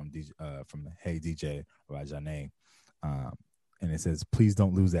sample from Hey DJ by Janae. And it says, please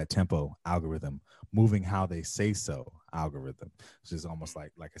don't lose that tempo, algorithm. Moving how they say so, algorithm. Which is almost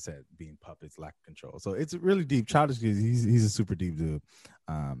like I said, being puppets, lack of control. So it's really deep. Childish, he's a super deep dude.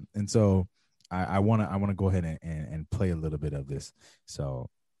 And so I wanna go ahead and play a little bit of this. So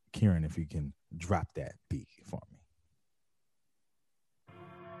Kieran, if you can drop that beat for me.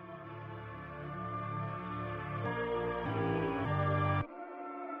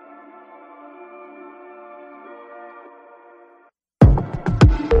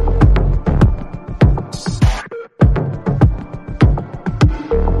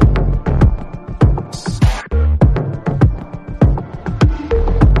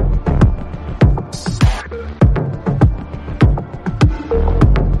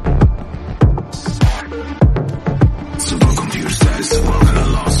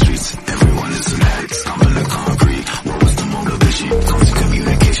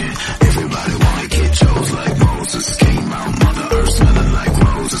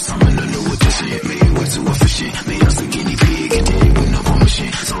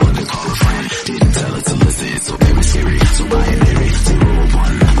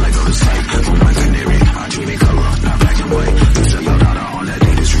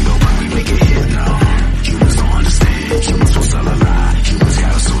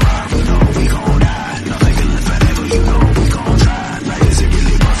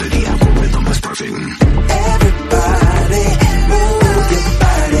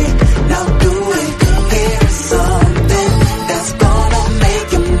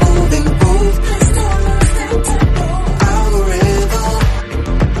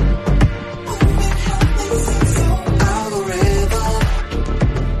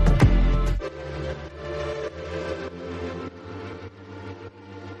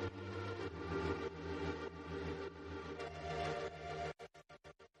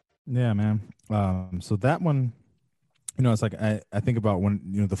 Yeah, man. So that one, it's like I think about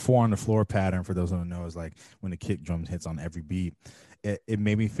when the 4 on the floor pattern. For those who don't know, is like when the kick drum hits on every beat. It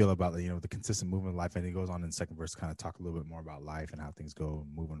made me feel about the consistent movement of life, and it goes on in the second verse to kind of talk a little bit more about life and how things go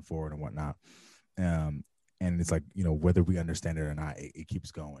moving forward and whatnot. And it's like whether we understand it or not, it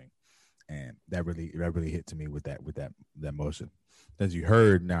keeps going, and that really hit to me with that motion. As you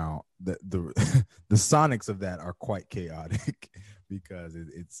heard, now the the sonics of that are quite chaotic because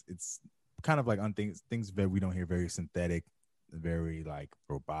it's kind of like on things that we don't hear, very synthetic, very like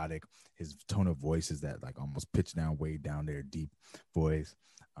robotic. His tone of voice is that like almost pitched down, way down there, deep voice,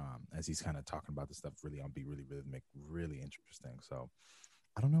 as he's kind of talking about the stuff really on beat, really rhythmic, really interesting. So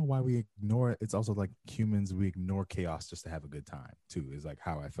I don't know why we ignore it. It's also like humans, we ignore chaos just to have a good time too, is like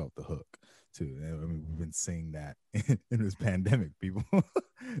how I felt the hook too. I mean, we've been seeing that in this pandemic, people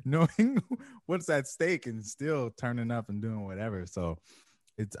knowing what's at stake and still turning up and doing whatever. So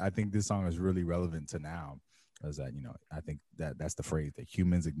I think this song is really relevant to now. Is that I think that's the phrase, that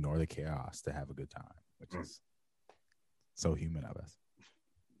humans ignore the chaos to have a good time, which is so human of us.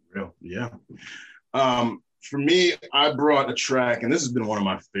 Real, yeah. For me, I brought a track, and this has been one of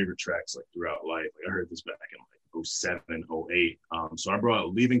my favorite tracks like throughout life. Like, I heard this back in like 07, 08. So I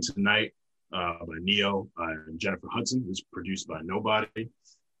brought "Leaving Tonight" by Neo and Jennifer Hudson. It was produced by Nobody.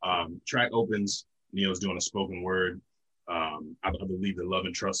 Track opens, Neo's doing a spoken word. I believe that love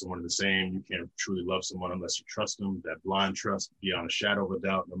and trust are one and the same. You can't truly love someone unless you trust them. That blind trust beyond a shadow of a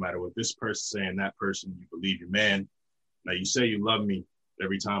doubt. No matter what this person's saying, that person, you believe your man. Now you say you love me.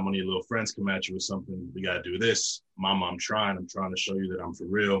 Every time one of your little friends come at you with something, we got to do this. Mama, I'm trying to show you that I'm for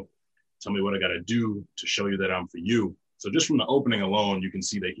real. Tell me what I got to do to show you that I'm for you. So just from the opening alone, you can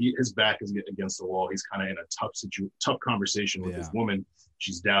see that his back is against the wall. He's kind of in a tough conversation with his woman.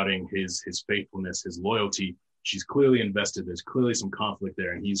 She's doubting his faithfulness, his loyalty. She's clearly invested. There's clearly some conflict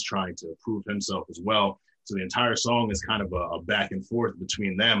there, and he's trying to prove himself as well. So the entire song is kind of a back and forth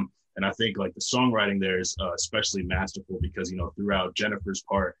between them. And I think like the songwriting there is especially masterful because, throughout Jennifer's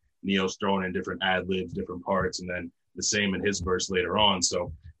part, Neo's throwing in different ad libs, different parts, and then the same in his verse later on.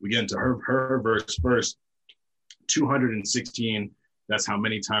 So we get into her verse first, 216. That's how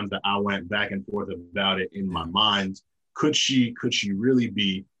many times that I went back and forth about it in my mind. Could she really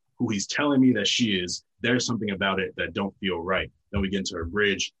be who he's telling me that she is? There's something about it that don't feel right. Then we get into her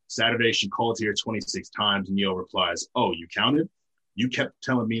bridge. Saturday, she called here 26 times. Neo replies, "Oh, you counted? You kept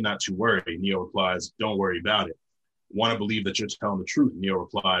telling me not to worry." Neo replies, "Don't worry about it. Want to believe that you're telling the truth." Neo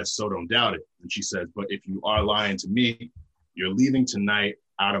replies, "So don't doubt it." And she says, "But if you are lying to me, you're leaving tonight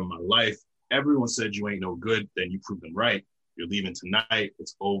out of my life. Everyone said you ain't no good, then you prove them right. You're leaving tonight.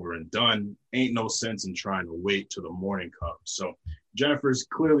 It's over and done. Ain't no sense in trying to wait till the morning comes." So Jennifer's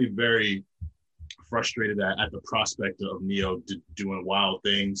clearly very frustrated at the prospect of Neo doing wild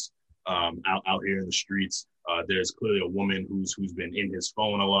things out here in the streets. There's clearly a woman who's been in his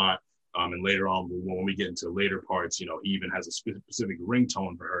phone a lot. And later on, when we get into later parts, he even has a specific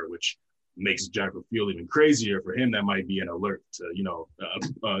ringtone for her, which makes Jennifer feel even crazier. For him, that might be an alert to,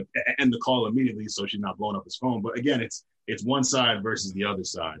 end the call immediately so she's not blowing up his phone. But again, it's one side versus the other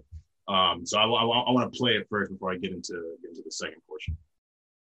side. So I want to play it first before I get into the second portion.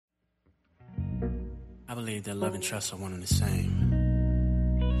 I believe that love and trust are one and the same.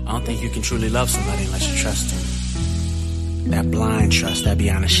 I don't think you can truly love somebody unless you trust them. That blind trust, that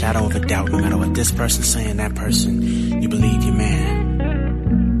beyond a shadow of a doubt, no matter what this person's saying, that person, you believe your man.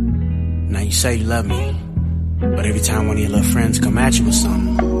 Now you say you love me, but every time one of your little friends come at you with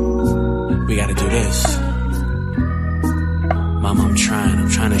something, we gotta do this. Mama, I'm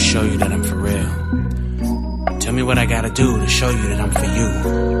trying to show you that I'm for real. Tell me what I gotta do to show you that I'm for you.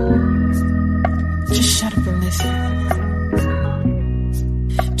 Just shut up and listen.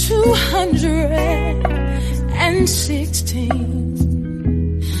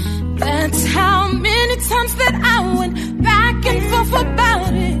 216. That's how many times that I went back and forth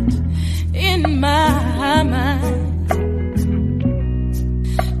about it in my mind.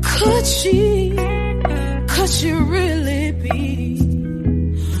 Could she really be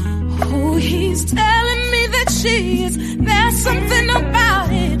who he's telling me that she is? There's something about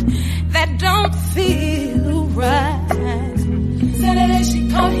it that don't feel right. Saturday she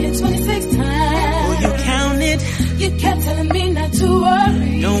called here 26 times. Oh, you counted? You kept telling me not to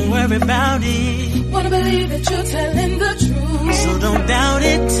worry. Don't worry about it. Wanna believe that you're telling the truth. So don't doubt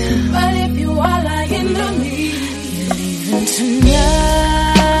it. But if you are lying to me, you're leaving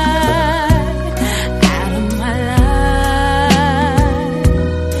tonight. Out of my life.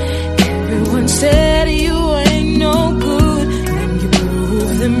 Everyone said you ain't no good, and you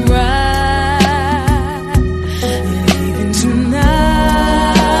prove them right. You're leaving tonight.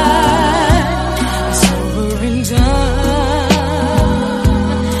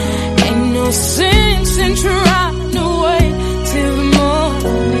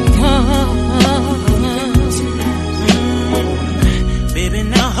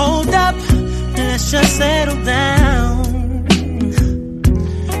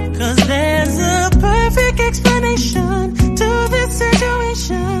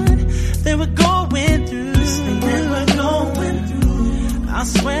 they were going through. I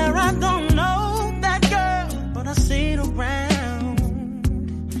swear I don't know that girl, but I seen her around.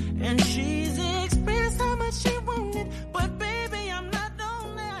 And she's expressed how much she wanted, but baby, I'm not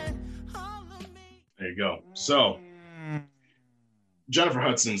only all of me. There you go. So Jennifer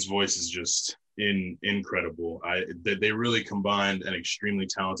Hudson's voice is just incredible. They really combined an extremely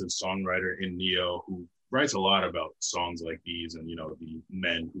talented songwriter in Ne-Yo, who writes a lot about songs like these and, you know, the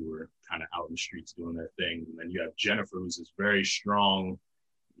men who are kind of out in the streets doing their thing. And then you have Jennifer, who's this very strong,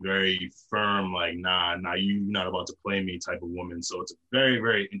 very firm, like, nah, you're not about to play me type of woman. So it's a very,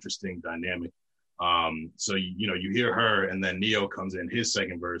 very interesting dynamic. So, you know, you hear her, and then Ne-Yo comes in his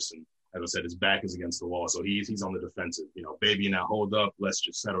second verse, and as I said, his back is against the wall. So he's on the defensive, you know, baby, now hold up, let's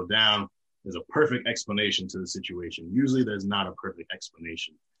just settle down. There's a perfect explanation to the situation. Usually there's not a perfect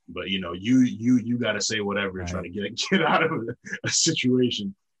explanation, but you know, you got to say whatever you're trying to get out of a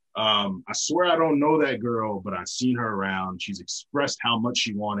situation. I swear I don't know that girl, but I've seen her around. She's expressed how much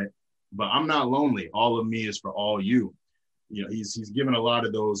she wanted, but I'm not lonely. All of me is for all you. You know, he's given a lot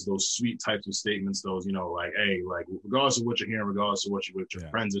of those sweet types of statements, those, you know, like, hey, like, regardless of what you're hearing, regardless of what your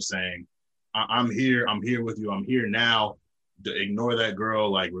friends are saying, I'm here with you. I'm here now. Ignore that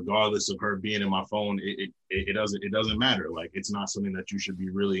girl, like, regardless of her being in my phone, it doesn't matter. Like, it's not something that you should be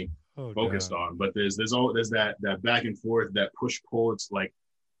really focused on. But there's that back and forth, that push pull. It's like,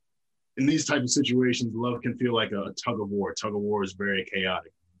 in these types of situations, love can feel like a tug of war. Tug of war is very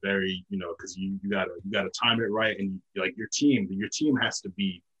chaotic, very, you know, because you gotta time it right, and like your team has to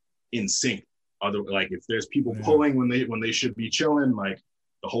be in sync. Other, like, if there's people pulling when they should be chilling, like,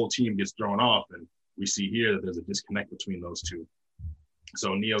 the whole team gets thrown off, and we see here that there's a disconnect between those two.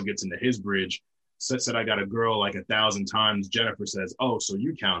 So Ne-Yo gets into his bridge, said I got a girl like 1,000 times. Jennifer says, oh, so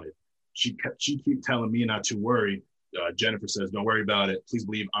you counted. She keep telling me not to worry. Jennifer says, don't worry about it. Please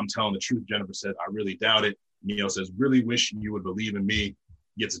believe I'm telling the truth. Jennifer said, I really doubt it. Ne-Yo says, really wish you would believe in me.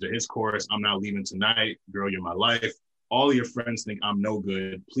 Gets into his chorus, I'm not leaving tonight. Girl, you're my life. All of your friends think I'm no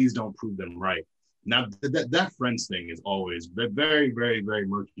good. Please don't prove them right. Now, that friends thing is always very, very, very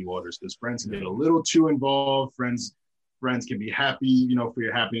murky waters, because friends can get a little too involved. Friends can be happy, you know, for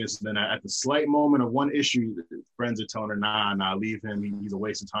your happiness. And then at the slight moment of one issue, friends are telling her, nah, leave him. He's a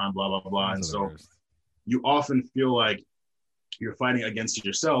waste of time, blah, blah, blah. And so you often feel like you're fighting against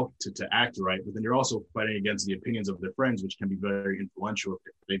yourself to act right, but then you're also fighting against the opinions of their friends, which can be very influential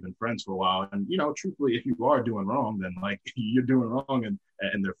if they've been friends for a while. And, you know, truthfully, if you are doing wrong, then, like, you're doing wrong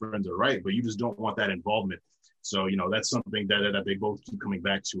and their friends are right, but you just don't want that involvement. So, you know, that's something that they both keep coming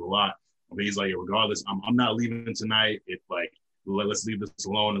back to a lot. But he's like, regardless, I'm not leaving tonight. It's like, let's leave this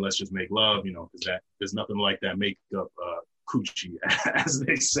alone and let's just make love, you know, because there's nothing like that makeup coochie, as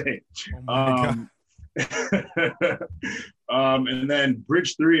they say. And then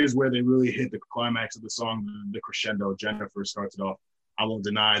Bridge 3 is where they really hit the climax of the song, the crescendo. Jennifer starts it off, I won't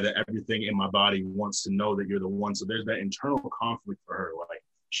deny that everything in my body wants to know that you're the one. So there's that internal conflict for her. Like,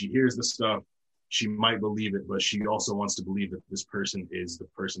 she hears the stuff, she might believe it, but she also wants to believe that this person is the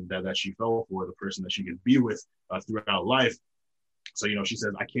person that she fell for, the person that she can be with throughout life. So, you know, she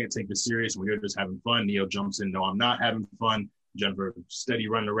says, I can't take this serious. We're just having fun. Ne-Yo jumps in, no, I'm not having fun. Jennifer steady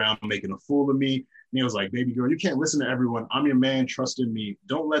running around making a fool of me. Ne-Yo's like, baby girl, you can't listen to everyone. I'm your man. Trust in me.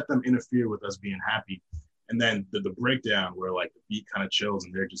 Don't let them interfere with us being happy. And then the breakdown where, like, the beat kind of chills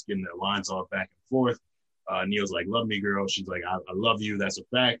and they're just getting their lines all back and forth. Ne-Yo's like, love me, girl. She's like, I love you. That's a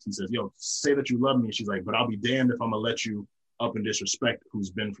fact. He says, yo, say that you love me. She's like, but I'll be damned if I'm gonna let you up and disrespect who's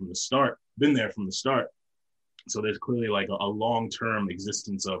been there from the start. So there's clearly like a long-term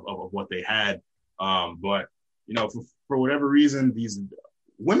existence of what they had. But, you know, for whatever reason, these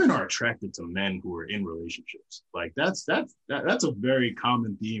women are attracted to men who are in relationships. Like, that's a very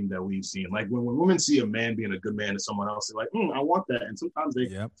common theme that we've seen. Like, when women see a man being a good man to someone else, they're like, I want that. And sometimes they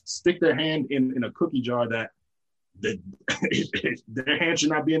stick their hand in a cookie jar that their hand should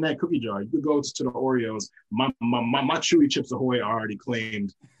not be in that cookie jar. You could go to the Oreos. My Chewy Chips Ahoy are already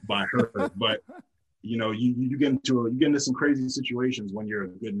claimed by her. But, you know, you get into some crazy situations when you're a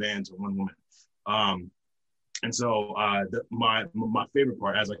good man to one woman. And so my favorite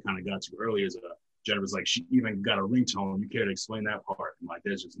part, as I kind of got to earlier, is Jennifer's like, she even got a ringtone. You care to explain that part? And like,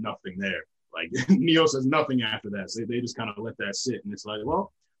 there's just nothing there. Like, Ne-Yo says nothing after that. So they just kind of let that sit. And it's like,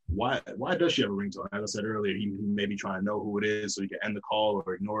 well, why does she have a ringtone? As I said earlier, he may be trying to know who it is so he can end the call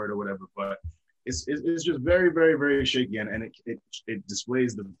or ignore it or whatever. But it's just very, very, very shaky. And it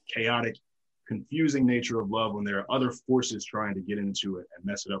displays the chaotic, confusing nature of love when there are other forces trying to get into it and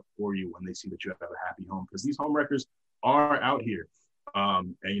mess it up for you when they see that you have a happy home. Because these homewreckers are out here.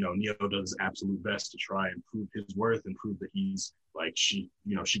 And Neo does his absolute best to try and prove his worth and prove that he's like she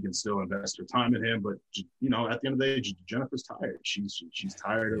can still invest her time in him. But at the end of the day, Jennifer's tired. She's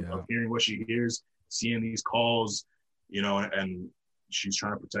tired of hearing what she hears, seeing these calls, and she's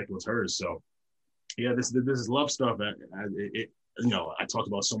trying to protect what's hers. So yeah, this is love stuff. I talked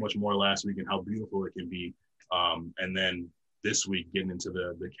about so much more last week and how beautiful it can be. And then this week getting into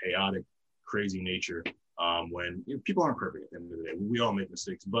the chaotic, crazy nature. When people aren't perfect at the end of the day, we all make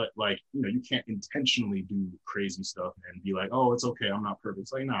mistakes, but you can't intentionally do crazy stuff and be like, oh, it's okay, I'm not perfect.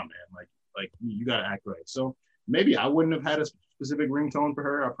 It's like, nah, man, like you gotta act right. So maybe I wouldn't have had a specific ringtone for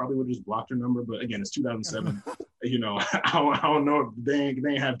her. I probably would have just blocked her number. But again, it's 2007. I don't know if they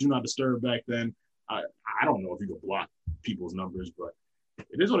ain't have Do Not Disturb back then. I don't know if you could block people's numbers, but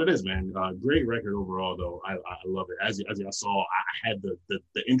it is what it is, man. Great record overall, though. I love it. As y'all saw, I had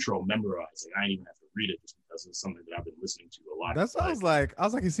the intro memorized. I didn't even have to read it just because it's something that I've been listening to a lot. That's what I was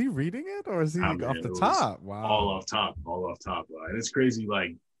like, is he reading it or is he off the top? Wow. All off top. And it's crazy.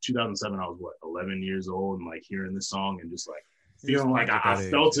 Like 2007, I was 11 years old and hearing this song and just feeling like I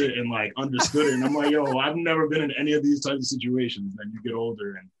felt it and understood it. And I'm like, yo, I've never been in any of these types of situations. Then you get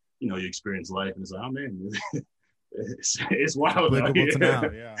older and you experience life and it's like, oh man, it's wild out here. Now,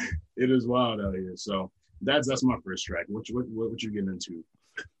 yeah. It is wild out here. So that's my first track. What you getting into?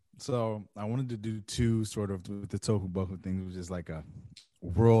 So I wanted to do two sort of with the Tofu Bofu things, which is like a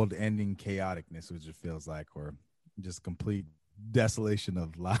world-ending chaoticness, which it feels like, or just complete desolation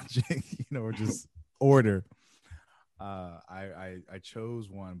of logic, or just order. I chose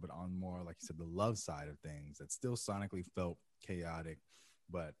one, but on more, like you said, the love side of things that still sonically felt chaotic,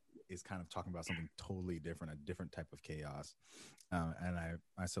 but is kind of talking about something totally different, a different type of chaos. And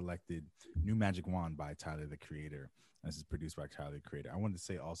I selected New Magic Wand by Tyler, the Creator. This is produced by Tyler, the Creator. I wanted to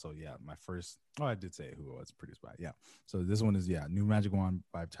say also, I did say who it was produced by. Yeah. So this one is, New Magic Wand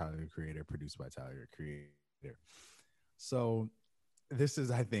by Tyler, the Creator, produced by Tyler, the Creator. So this is,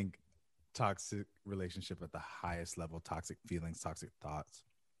 I think, toxic relationship at the highest level, toxic feelings, toxic thoughts,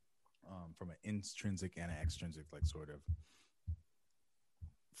 from an intrinsic and an extrinsic, sort of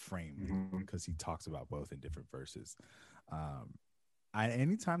frame, because he talks about both in different verses.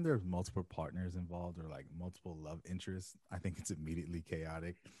 Anytime there's multiple partners involved or multiple love interests, I think it's immediately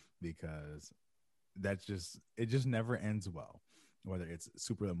chaotic, because it just never ends well. Whether it's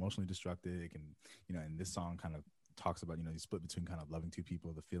super emotionally destructive, it can, and this song kind of talks about, you split between kind of loving two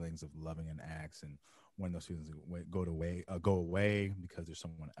people, the feelings of loving an ex, and when those feelings go away because there's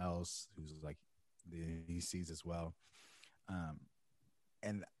someone else who's he sees as well.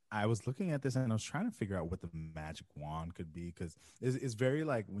 And I was looking at this and I was trying to figure out what the magic wand could be, because it's very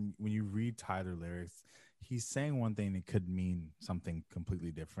when you read Tyler lyrics, he's saying one thing, it could mean something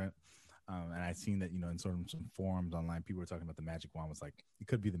completely different. And I've seen that, in sort of some forums online, people were talking about the magic wand was it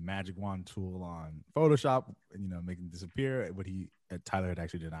could be the magic wand tool on Photoshop, making it disappear. But Tyler had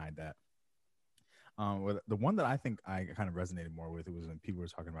actually denied that. The one that I think I kind of resonated more with, it was when people were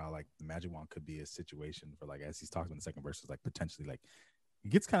talking about the magic wand could be a situation for as he's talking in the second verse, is potentially it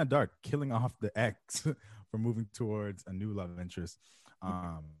gets kind of dark, killing off the ex for moving towards a new love interest,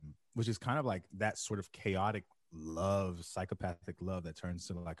 which is kind of that sort of chaotic love, psychopathic love that turns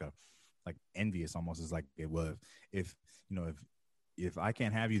to envious, almost, as it was if I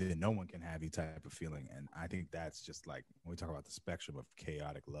can't have you, then no one can have you type of feeling. And I think that's just when we talk about the spectrum of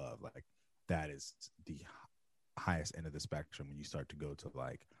chaotic love, that is the highest end of the spectrum when you start to go to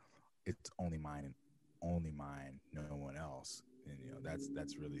it's only mine and only mine, no one else. And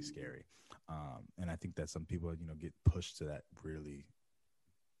that's really scary. And I think that some people get pushed to that really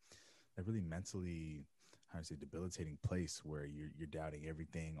mentally, how to say, debilitating place where you're doubting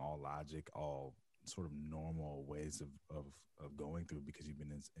everything, all logic, all sort of normal ways of going through, because you've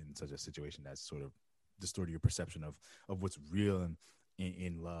been in such a situation that's sort of distorted your perception of what's real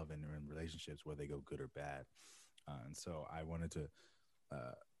in love and in relationships, whether they go good or bad. And so I wanted to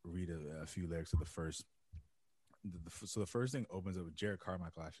read a few lyrics of the first. So the first thing opens up with Jared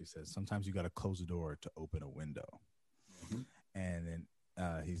Carmichael actually says, sometimes you got to close the door to open a window. And then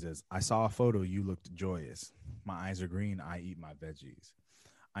he says, I saw a photo, you looked joyous. My eyes are green, I eat my veggies.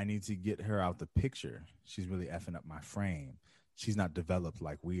 I need to get her out the picture. She's really effing up my frame. She's not developed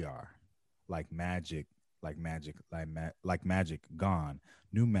like we are. Like magic, gone.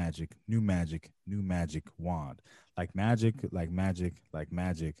 New magic, wand. Like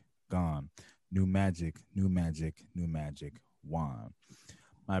magic, gone. New magic, wand.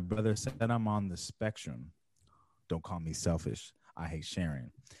 My brother said I'm on the spectrum. Don't call me selfish. I hate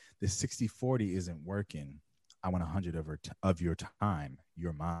sharing. This 60-40 isn't working. I want 100 of your time.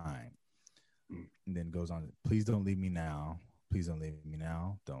 You're mine. And then goes on. Please don't leave me now. Please don't leave me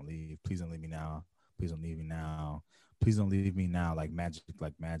now. Don't leave. Please don't leave me now. Please don't leave me now. Please don't leave me now. Like magic,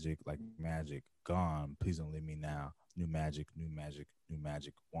 like magic, like magic. Gone. Please don't leave me now. New magic, new magic, new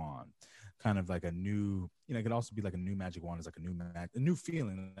magic wand. Kind of like a new, it could also be like a new magic wand is like a new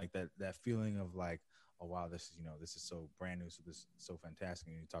feeling, like that feeling of like, oh wow, this is, this is so brand new, so this is so fantastic.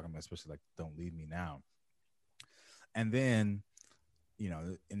 And you're talking about especially like don't leave me now. And then,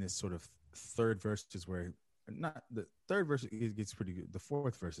 in this sort of third verse is where not the third verse it gets pretty good. The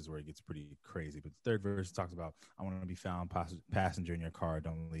fourth verse is where it gets pretty crazy. But the third verse talks about I want to be found passenger in your car,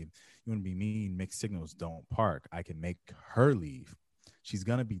 don't leave. You want to be mean, mixed signals, don't park. I can make her leave. She's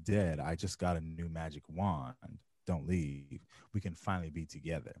gonna be dead. I just got a new magic wand. Don't leave. We can finally be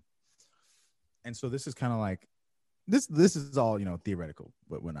together. And so this is kind of like this is all theoretical,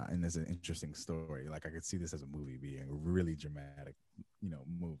 but when and it's an interesting story. Like I could see this as a movie being a really dramatic,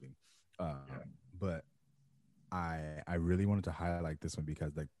 movie. But I really wanted to highlight this one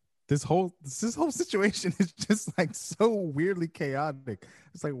because like this whole situation is just like so weirdly chaotic.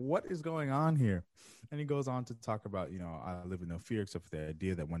 It's like, what is going on here? And he goes on to talk about, I live with no fear except for the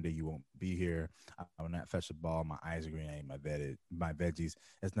idea that one day you won't be here. I will not fetch the ball. My eyes are green. I ate my veggies.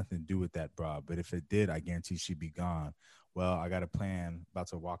 It has nothing to do with that, bro. But if it did, I guarantee she'd be gone. Well, I got a plan, about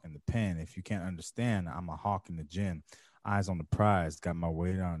to walk in the pen. If you can't understand, I'm a hawk in the gym. Eyes on the prize, got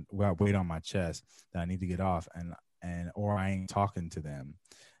weight on my chest that I need to get off, or I ain't talking to them.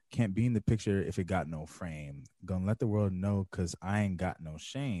 Can't be in the picture if it got no frame. Gonna let the world know cause I ain't got no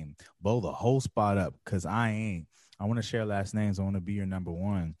shame. Blow the whole spot up cause I ain't. I want to share last names. I want to be your number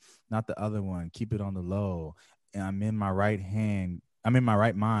one, not the other one. Keep it on the low. And I'm in my right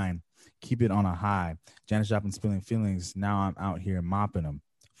mind. Keep it on a high. Janis Joplin spilling feelings. Now I'm out here mopping them.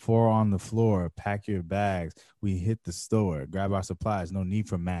 4 on the floor, pack your bags. We hit the store, grab our supplies. No need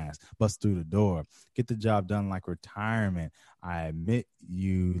for masks. Bust through the door. Get the job done like retirement. I admit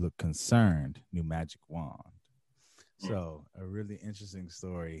you look concerned. New magic wand. So a really interesting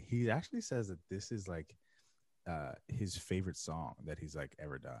story. He actually says that this is like his favorite song that he's like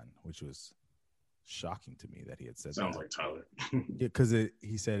ever done, which was shocking to me that he had said. Sounds that. like Tyler. Yeah, because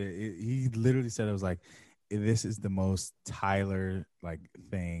he said it. He literally said it was like, this is the most Tyler like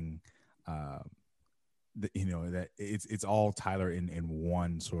thing, that it's all Tyler in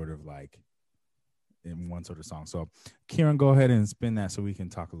one sort of song. So Kieran, go ahead and spin that so we can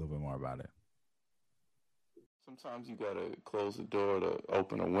talk a little bit more about it. Sometimes you gotta close the door to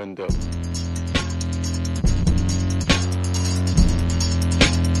open a window.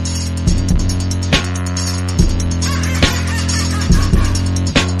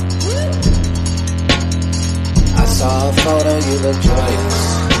 Saw a photo, you look joyous.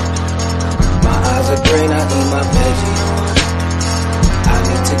 My eyes are green, I eat my veggies. I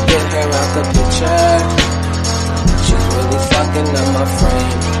need to get her out the picture. She's really fucking up my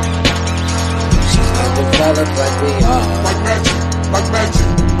frame. She's not developed like we are. Like magic, like magic,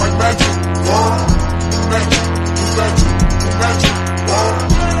 like magic. Whoa, magic, magic, magic. Whoa,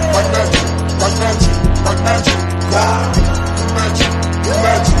 like magic, like magic, like magic. Whoa, magic,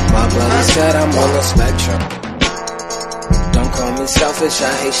 magic. My brother said I'm on the spectrum. Don't call me selfish,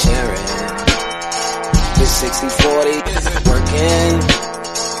 I hate sharing. This 60-40 isn't working.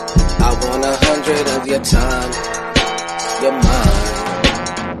 I want 100 of your time. You're mine.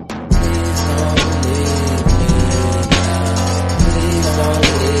 Please don't leave me now.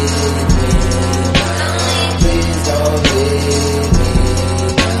 Please don't leave me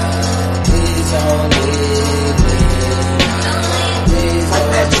now. Please don't leave me now. Please don't leave me now. Please don't leave me now.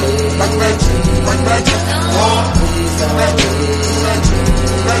 Like magic, like magic. Please don't leave me.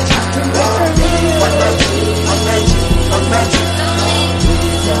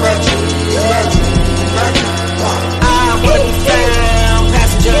 I wanna be found,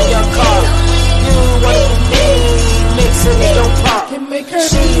 passenger in your car. You wanna be me, mix it, don't park.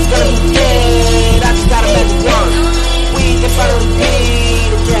 She's gonna be dead, I just got a magic wand. We can finally be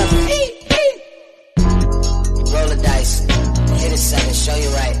together. Roll the dice, hit a 7, show you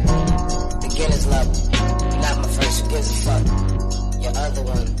right. Beginner's level, not my first, who gives a fuck. Your other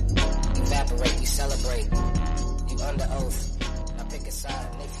one, evaporate, we celebrate. You under oath, I pick a side,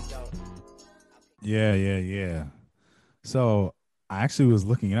 and if you don't. Yeah. So I actually was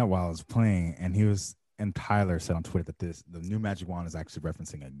looking it up while I was playing, and Tyler said on Twitter that the new magic wand is actually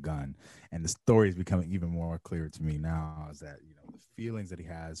referencing a gun, and the story is becoming even more clear to me now. Is that the feelings that he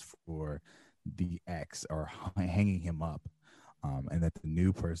has for the ex are hanging him up and that the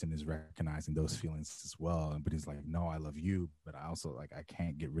new person is recognizing those feelings as well. But he's like, no, I love you, but I also like, I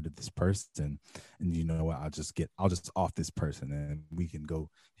can't get rid of this person. And you know what? I'll just off this person, and we can go,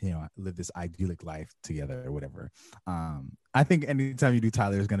 live this idyllic life together or whatever. I think anytime you do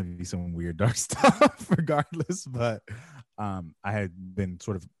Tyler, there's going to be some weird dark stuff regardless. But I had been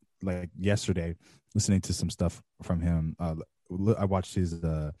sort of like yesterday listening to some stuff from him. I watched his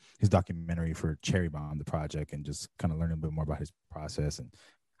documentary for Cherry Bomb, the project, and just kind of learned a bit more about his process and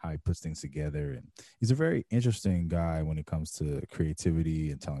how he puts things together. And he's a very interesting guy when it comes to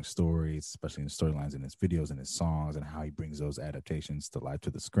creativity and telling stories, especially in storylines in his videos and his songs, and how he brings those adaptations to life to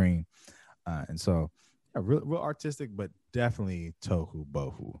the screen. And so, yeah, real artistic, but definitely tohu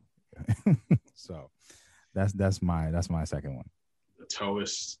bohu. So that's my second one. The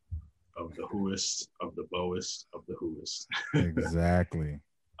toest of the whoist of the boest of the whoist. Exactly.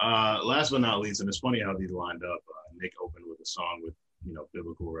 Last but not least, and it's funny how these lined up. Nick opened with a song with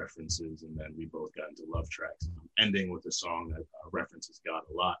biblical references, and then we both got into love tracks. Ending with a song that references God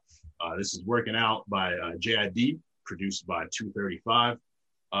a lot. This is Working Out by JID, produced by 235.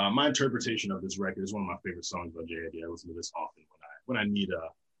 My interpretation of this record is one of my favorite songs by JID. I listen to this often when I need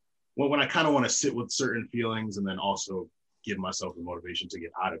when I kind of want to sit with certain feelings and then also give myself the motivation to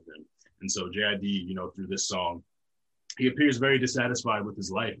get out of them. And so JID, through this song, he appears very dissatisfied with his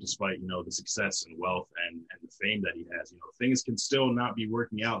life, despite, the success and wealth and the fame that he has. Things can still not be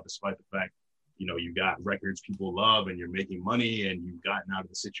working out, despite the fact, you got records people love and you're making money and you've gotten out of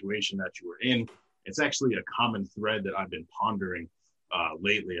the situation that you were in. It's actually a common thread that I've been pondering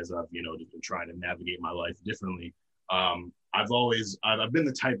lately as I've, just been trying to navigate my life differently. I've been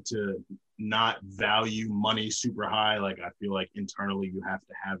the type to not value money super high. Like, I feel like internally you have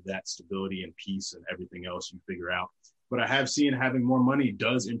to have that stability and peace, and everything else you figure out. But I have seen having more money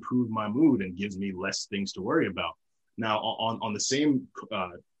does improve my mood and gives me less things to worry about. Now, on the same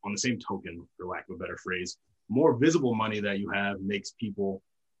token, for lack of a better phrase, more visible money that you have makes people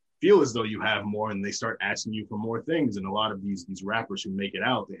feel as though you have more, and they start asking you for more things. And a lot of these rappers who make it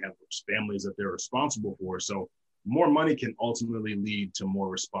out, they have families that they're responsible for. So more money can ultimately lead to more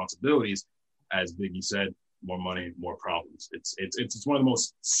responsibilities. As Biggie said, more money, more problems. It's one of the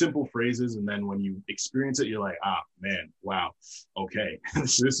most simple phrases. And then when you experience it, you're like, man, wow. Okay.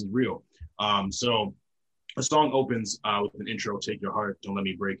 this is real. So the song opens with an intro, Take Your Heart, Don't Let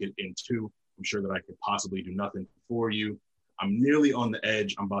Me Break It in two. I'm sure that I could possibly do nothing for you. I'm nearly on the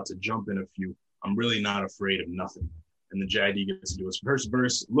edge. I'm about to jump in a few. I'm really not afraid of nothing. And then JID gets to do his first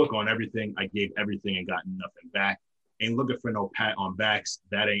verse. Look on everything. I gave everything and got nothing back. Ain't looking for no pat on backs.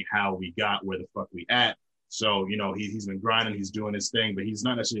 That ain't how we got where the fuck we at. So, he's been grinding, he's doing his thing, but he's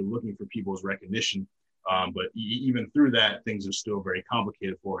not necessarily looking for people's recognition. But even through that, things are still very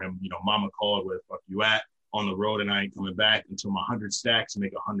complicated for him. Mama called, where the fuck you at? On the road, and I ain't coming back until my 100 stacks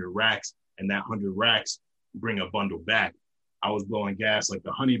make 100 racks. And that 100 racks bring a bundle back. I was blowing gas like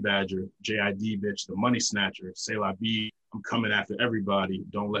the honey badger, JID bitch, the money snatcher, say la vie. I'm coming after everybody.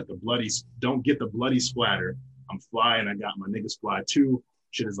 Don't get the bloody splatter. I'm flying. I got my niggas fly too.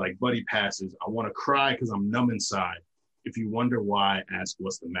 Shit is like buddy passes. I want to cry because I'm numb inside. If you wonder why, ask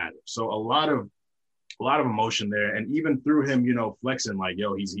what's the matter. So a lot of emotion there. And even through him, flexing like,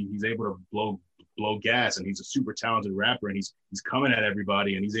 yo, he's able to blow gas, and he's a super talented rapper, and he's coming at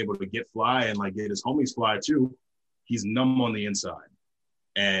everybody, and he's able to get fly and like get his homies fly too. He's numb on the inside.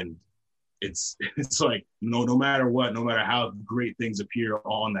 And it's like, no matter what, no matter how great things appear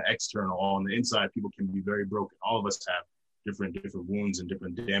on the external, on the inside, people can be very broken. All of us have different wounds and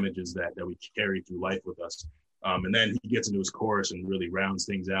different damages that we carry through life with us. And then he gets into his chorus and really rounds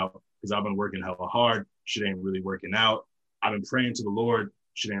things out. Because I've been working hella hard. Shit ain't really working out. I've been praying to the Lord.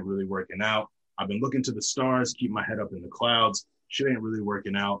 Shit ain't really working out. I've been looking to the stars, keep my head up in the clouds. Shit ain't really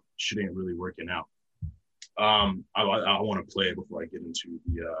working out. Shit ain't really working out. I want to play it before I get into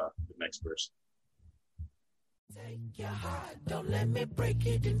the next verse. Take your heart, don't let me break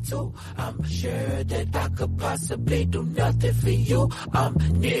it in two. I'm sure that I could possibly do nothing for you. I'm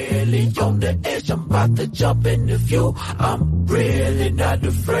nearly on the edge, I'm about to jump in the view. I'm really not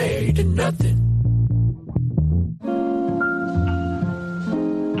afraid of nothing.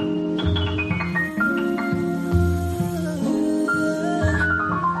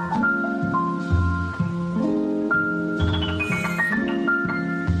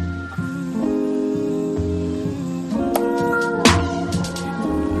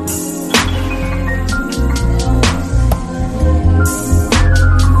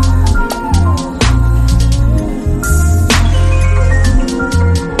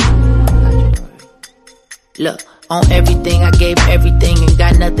 Look, On everything, I gave everything and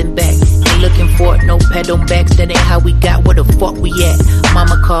got nothing back. Ain't looking for it, no pat on backs. That ain't how we got, where the fuck we at?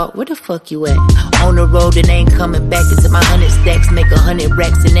 Mama called, where the fuck you at? On the road and ain't coming back. Into my 100 stacks, make 100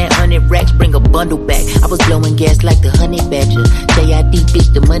 racks. And that 100 racks bring a bundle back. I was blowing gas like the honey badger. JID,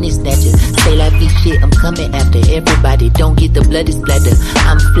 bitch, the money snatcher. Say like this shit, I'm coming after everybody. Don't get the bloody splatter.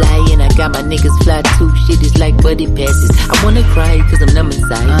 I'm flying, I got my niggas fly too. Shit is like buddy passes. I wanna cry cause I'm numb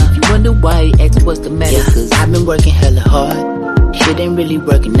inside. If you wonder why, ask what's the matter. Cause I've been working hella hard. Shit ain't really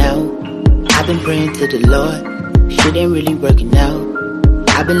working out. I've been praying to the Lord. Shit ain't really working out.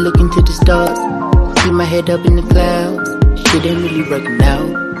 I've been looking to the stars. Keep my head up in the clouds. Shit ain't really working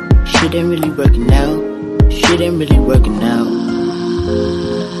out. Shit ain't really working out. Shit ain't really working out.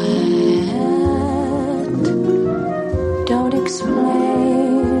 Don't explain.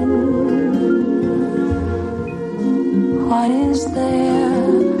 What is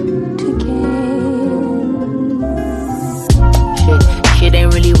there to gain? Shit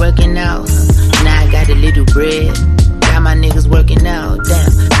ain't really working out. Now I got a little bread. Got my niggas working out.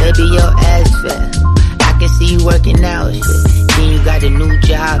 Damn, baby, your ass fat. I can see you working out. Shit. Then you got a new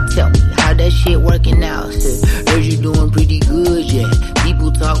job. Tell me how that shit working out. Shit. Heard you doing pretty good, yeah.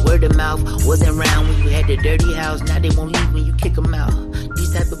 People talk word of mouth. Wasn't around when you had the dirty house. Now they won't leave when you kick them out.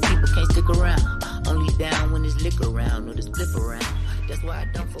 These type of people can't stick around. Only down when there's liquor around or the split around. That's why I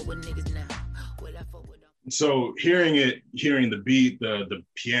don't fuck with niggas now. So hearing the beat, the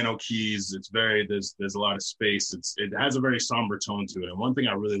piano keys, it's very, there's a lot of space. It has a very somber tone to it. And one thing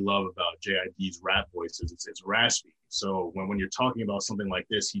I really love about JID's rap voice is it's raspy. So when you're talking about something like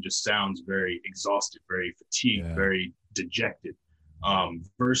this, he just sounds very exhausted, very fatigued, very dejected.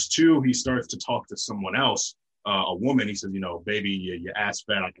 Verse 2, he starts to talk to someone else, a woman. He says, you know, baby, your ass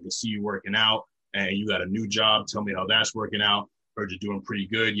fat. I can see you working out and you got a new job. Tell me how that's working out. Heard you're doing pretty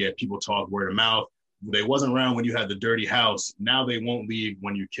good. Yeah, people talk word of mouth. They wasn't around when you had the dirty house. Now they won't leave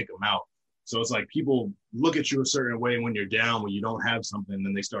when you kick them out. So it's like people look at you a certain way when you're down, when you don't have something,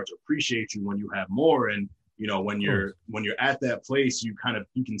 then they start to appreciate you when you have more. And, you know, when you're at that place, you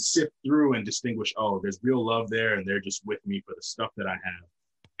can sift through and distinguish, oh, there's real love there. And they're just with me for the stuff that I have.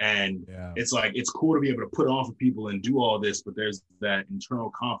 And it's like, it's cool to be able to put on for people and do all this, but there's that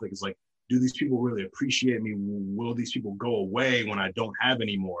internal conflict. It's like, do these people really appreciate me? Will these people go away when I don't have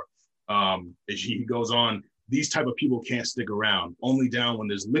any more? He goes on, these type of people can't stick around, only down when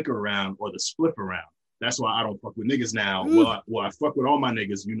there's liquor around or the spliff around. That's why I don't fuck with niggas now. Well, I fuck with all my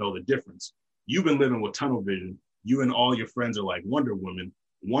niggas. You know the difference. You've been living with tunnel vision. You and all your friends are like Wonder Woman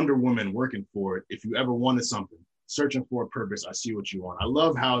working for it. If you ever wanted something, searching for a purpose, I see what you want. I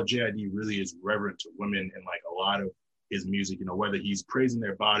love how JID really is reverent to women in like a lot of his music, you know, whether he's praising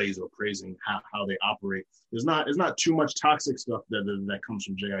their bodies or praising how they operate. There's not too much toxic stuff that comes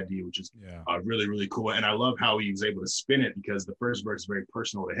from JID, which is really, really cool. And I love how he was able to spin it because the first verse is very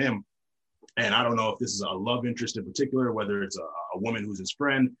personal to him. And I don't know if this is a love interest in particular, whether it's a woman who's his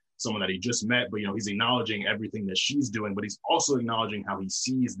friend, someone that he just met, but, you know, he's acknowledging everything that she's doing, but he's also acknowledging how he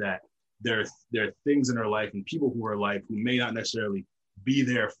sees that there are things in her life and people who are alive who may not necessarily be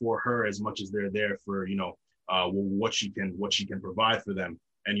there for her as much as they're there for, you know, what she can provide for them.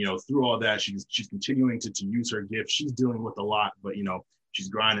 And, you know, through all that, she's continuing to use her gift. She's dealing with a lot, but, you know, she's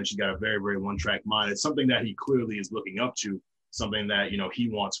grinding. She's got a very, very one-track mind. It's something that he clearly is looking up to, something that, you know, he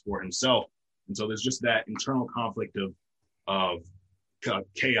wants for himself. And so there's just that internal conflict of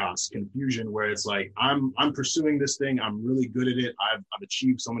chaos, confusion, where it's like, I'm pursuing this thing. I'm really good at it. I've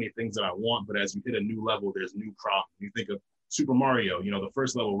achieved so many things that I want, but as you hit a new level, there's new problems. You think of Super Mario, you know, the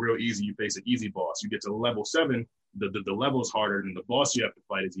first level, real easy, you face an easy boss. You get to level 7, the level is harder, and the boss you have to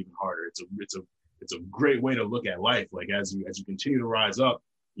fight is even harder. It's a great way to look at life. Like as you continue to rise up,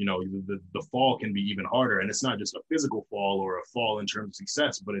 you know, the fall can be even harder. And it's not just a physical fall or a fall in terms of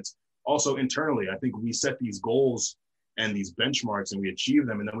success, but it's also internally. I think we set these goals and these benchmarks and we achieve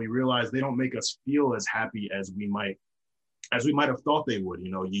them, and then we realize they don't make us feel as happy as we might have thought they would.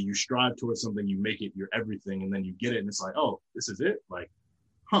 You know, you strive towards something, you make it your everything, and then you get it and it's like, oh, this is it? Like,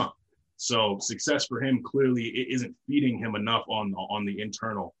 huh. So success for him clearly it isn't feeding him enough on the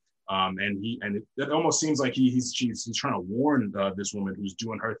internal. And it almost seems like he's trying to warn this woman who's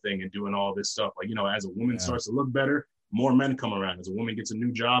doing her thing and doing all this stuff. Like, you know, as a woman starts to look better, more men come around. As a woman gets a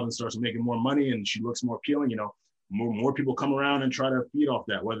new job and starts making more money and she looks more appealing, you know, more people come around and try to feed off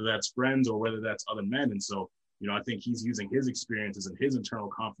that, whether that's friends or whether that's other men. And so, you know, I think he's using his experiences and his internal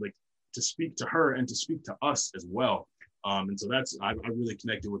conflict to speak to her and to speak to us as well. And so I really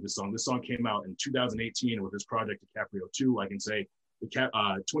connected with this song. This song came out in 2018 with his project DiCaprio 2. I can say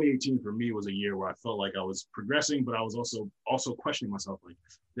 2018 for me was a year where I felt like I was progressing, but I was also questioning myself. Like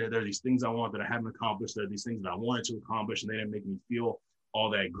there are these things I want that I haven't accomplished. There are these things that I wanted to accomplish, and they didn't make me feel all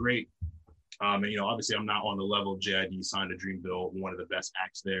that great. And obviously I'm not on the level of JID, signed to Dreamville, one of the best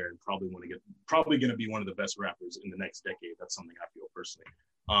acts there, and probably going to be one of the best rappers in the next decade. That's something I feel personally.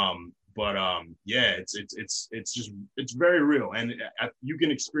 It's very real, and you can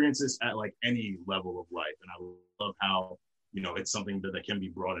experience this at like any level of life. And I love how it's something that can be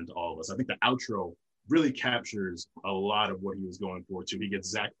brought into all of us. I think the outro really captures a lot of what he was going for too. He gets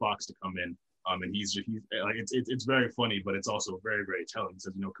Zach Fox to come in. And he's like, it's very funny, but it's also very, very telling. He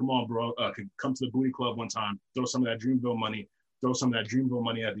says, come on, bro, come to the Booty Club one time, throw some of that Dreamville money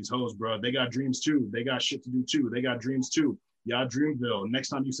at these hoes, bro. They got dreams too. They got shit to do too. They got dreams too. Y'all Dreamville. Next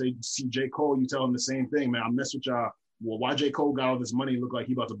time you see J. Cole, you tell him the same thing, man. I mess with y'all. Well, why J. Cole got all this money? Look like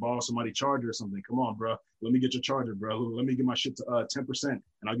he about to borrow somebody's charger or something. Come on, bro. Let me get your charger, bro. Let me get my shit to 10%, and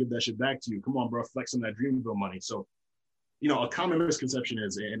I'll give that shit back to you. Come on, bro. Flex on that Dreamville money. So, a common misconception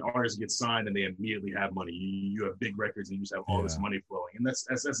is an artist gets signed and they immediately have money. You have big records and you just have all this money flowing. And that's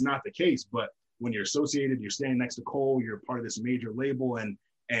not the case. But when you're associated, you're standing next to Cole, you're part of this major label, and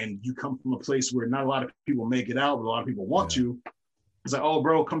you come from a place where not a lot of people make it out, but a lot of people want to. It's like, oh,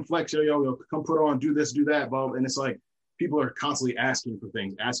 bro, come flex, yo, come put on, do this, do that, bro. And it's like people are constantly asking for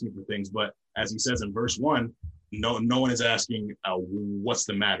things. But as he says in verse 1, no one is asking, what's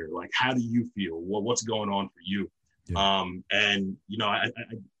the matter? Like, how do you feel? What's going on for you? Yeah.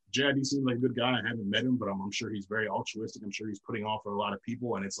 JID seems like a good guy. I haven't met him, but I'm sure he's very altruistic. I'm sure he's putting on for a lot of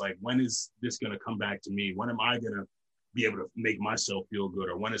people. And it's like, when is this going to come back to me? When am I going to be able to make myself feel good?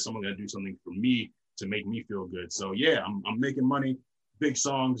 Or when is someone going to do something for me to make me feel good? So yeah, I'm making money, big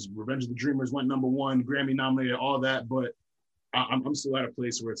songs. Revenge of the Dreamers went #1, Grammy nominated, all that. But I'm still at a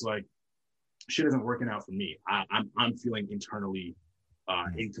place where it's like, shit isn't working out for me. I'm feeling internally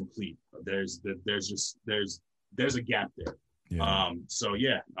incomplete. There's a gap there. Yeah. So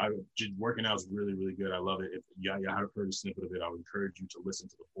yeah, just working out is really, really good. I love it. If y'all have heard a snippet of it, I would encourage you to listen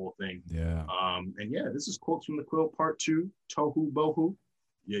to the full thing. Yeah. And yeah, this is Quotes from the Quill Part 2, Tohu Bohu.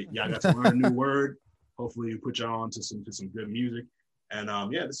 Y'all got to learn a new word. Hopefully, we put y'all on to some good music. And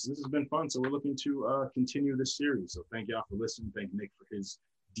yeah, this has been fun. So we're looking to continue this series. So thank y'all for listening. Thank Nick for his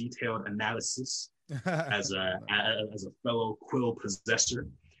detailed analysis as a fellow Quill possessor.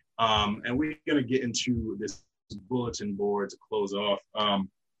 And we're gonna get into this bulletin board to close off.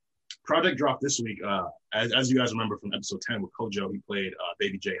 Project dropped this week. As you guys remember from episode 10 with Kojo, he played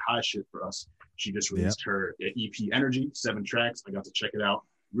Baby J High Shit for us. She just released her EP Energy, 7 tracks. I got to check it out.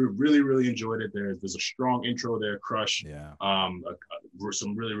 We really, really enjoyed it. There's a strong intro there, Crush. Yeah.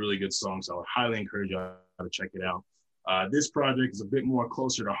 Some really, really good songs. So I would highly encourage y'all to check it out. This project is a bit more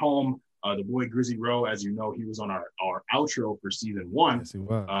closer to home. The boy Grizzy Rowe, as you know, he was on our outro for season 1. Yes, he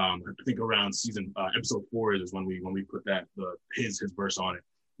was. I think around episode 4 is when we put that his verse on it.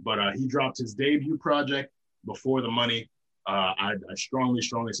 But he dropped his debut project, Before the Money. I strongly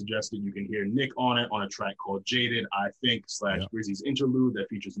suggest that you can hear Nick on it on a track called Jaded, I think, / Grizzy's interlude that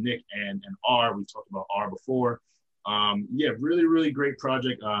features Nick and R. We talked about R before. Yeah, really, really great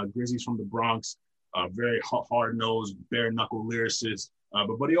project. Grizzy's from the Bronx, very hard-nosed, bare-knuckle lyricist.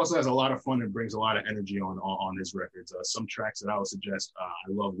 But he also has a lot of fun and brings a lot of energy on his records. Some tracks that I would suggest, I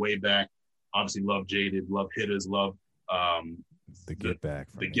love Way Back, obviously love Jaded, love Hitters, love the Get Back.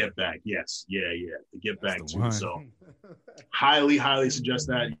 The Get Back, yes. Yeah. The Get Back too. One. So highly suggest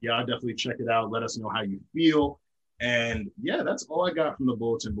that. Y'all definitely check it out. Let us know how you feel. And yeah, that's all I got from the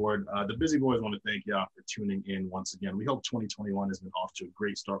bulletin board. The Busy Boys want to thank y'all for tuning in once again. We hope 2021 has been off to a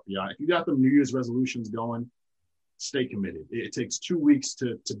great start for y'all. If you got them New Year's resolutions going, stay committed. It takes 2 weeks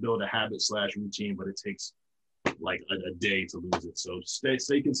to build a habit / routine, but it takes like a day to lose it. So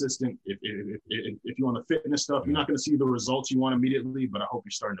stay consistent. If you're on the fitness stuff, you're not going to see the results you want immediately, but I hope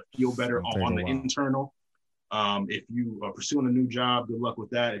you're starting to feel better on the internal. If you are pursuing a new job, good luck with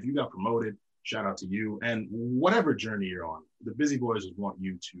that. If you got promoted, shout out to you. And whatever journey you're on, the Busy Boys just want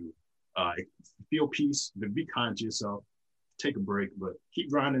you to feel peace, be kind to yourself, take a break, but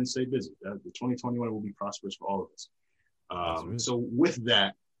keep grinding and stay busy. The 2021 will be prosperous for all of us. So with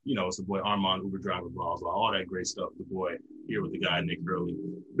that, it's the boy Armand, Uber driver, blah, blah, all that great stuff. The boy here with the guy, Nick Hurley.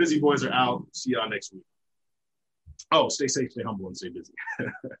 Busy Boys are out. See y'all next week. Oh, stay safe, stay humble, and stay busy.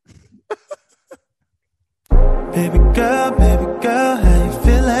 Baby girl, how you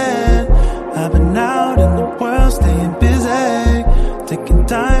feeling? I've been out in the world, staying busy. Taking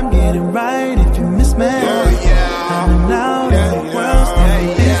time, getting right if you miss me. I've been out in the world,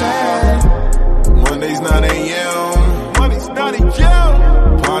 staying busy. Mondays 9 a.m. Mondays 9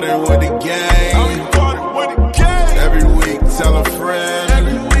 a.m. Party with the gang. Every week, tell a friend.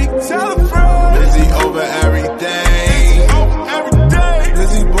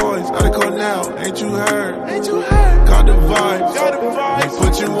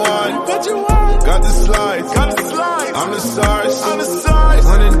 what you want. Got the slides, I'm the size,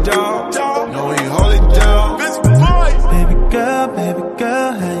 running down, no we hold it down. Baby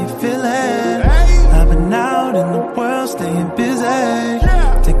girl, how you feeling? I've been out in the world, staying busy,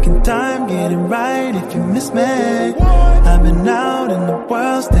 taking time, getting right if you miss me. I've been out in the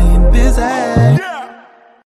world, staying busy.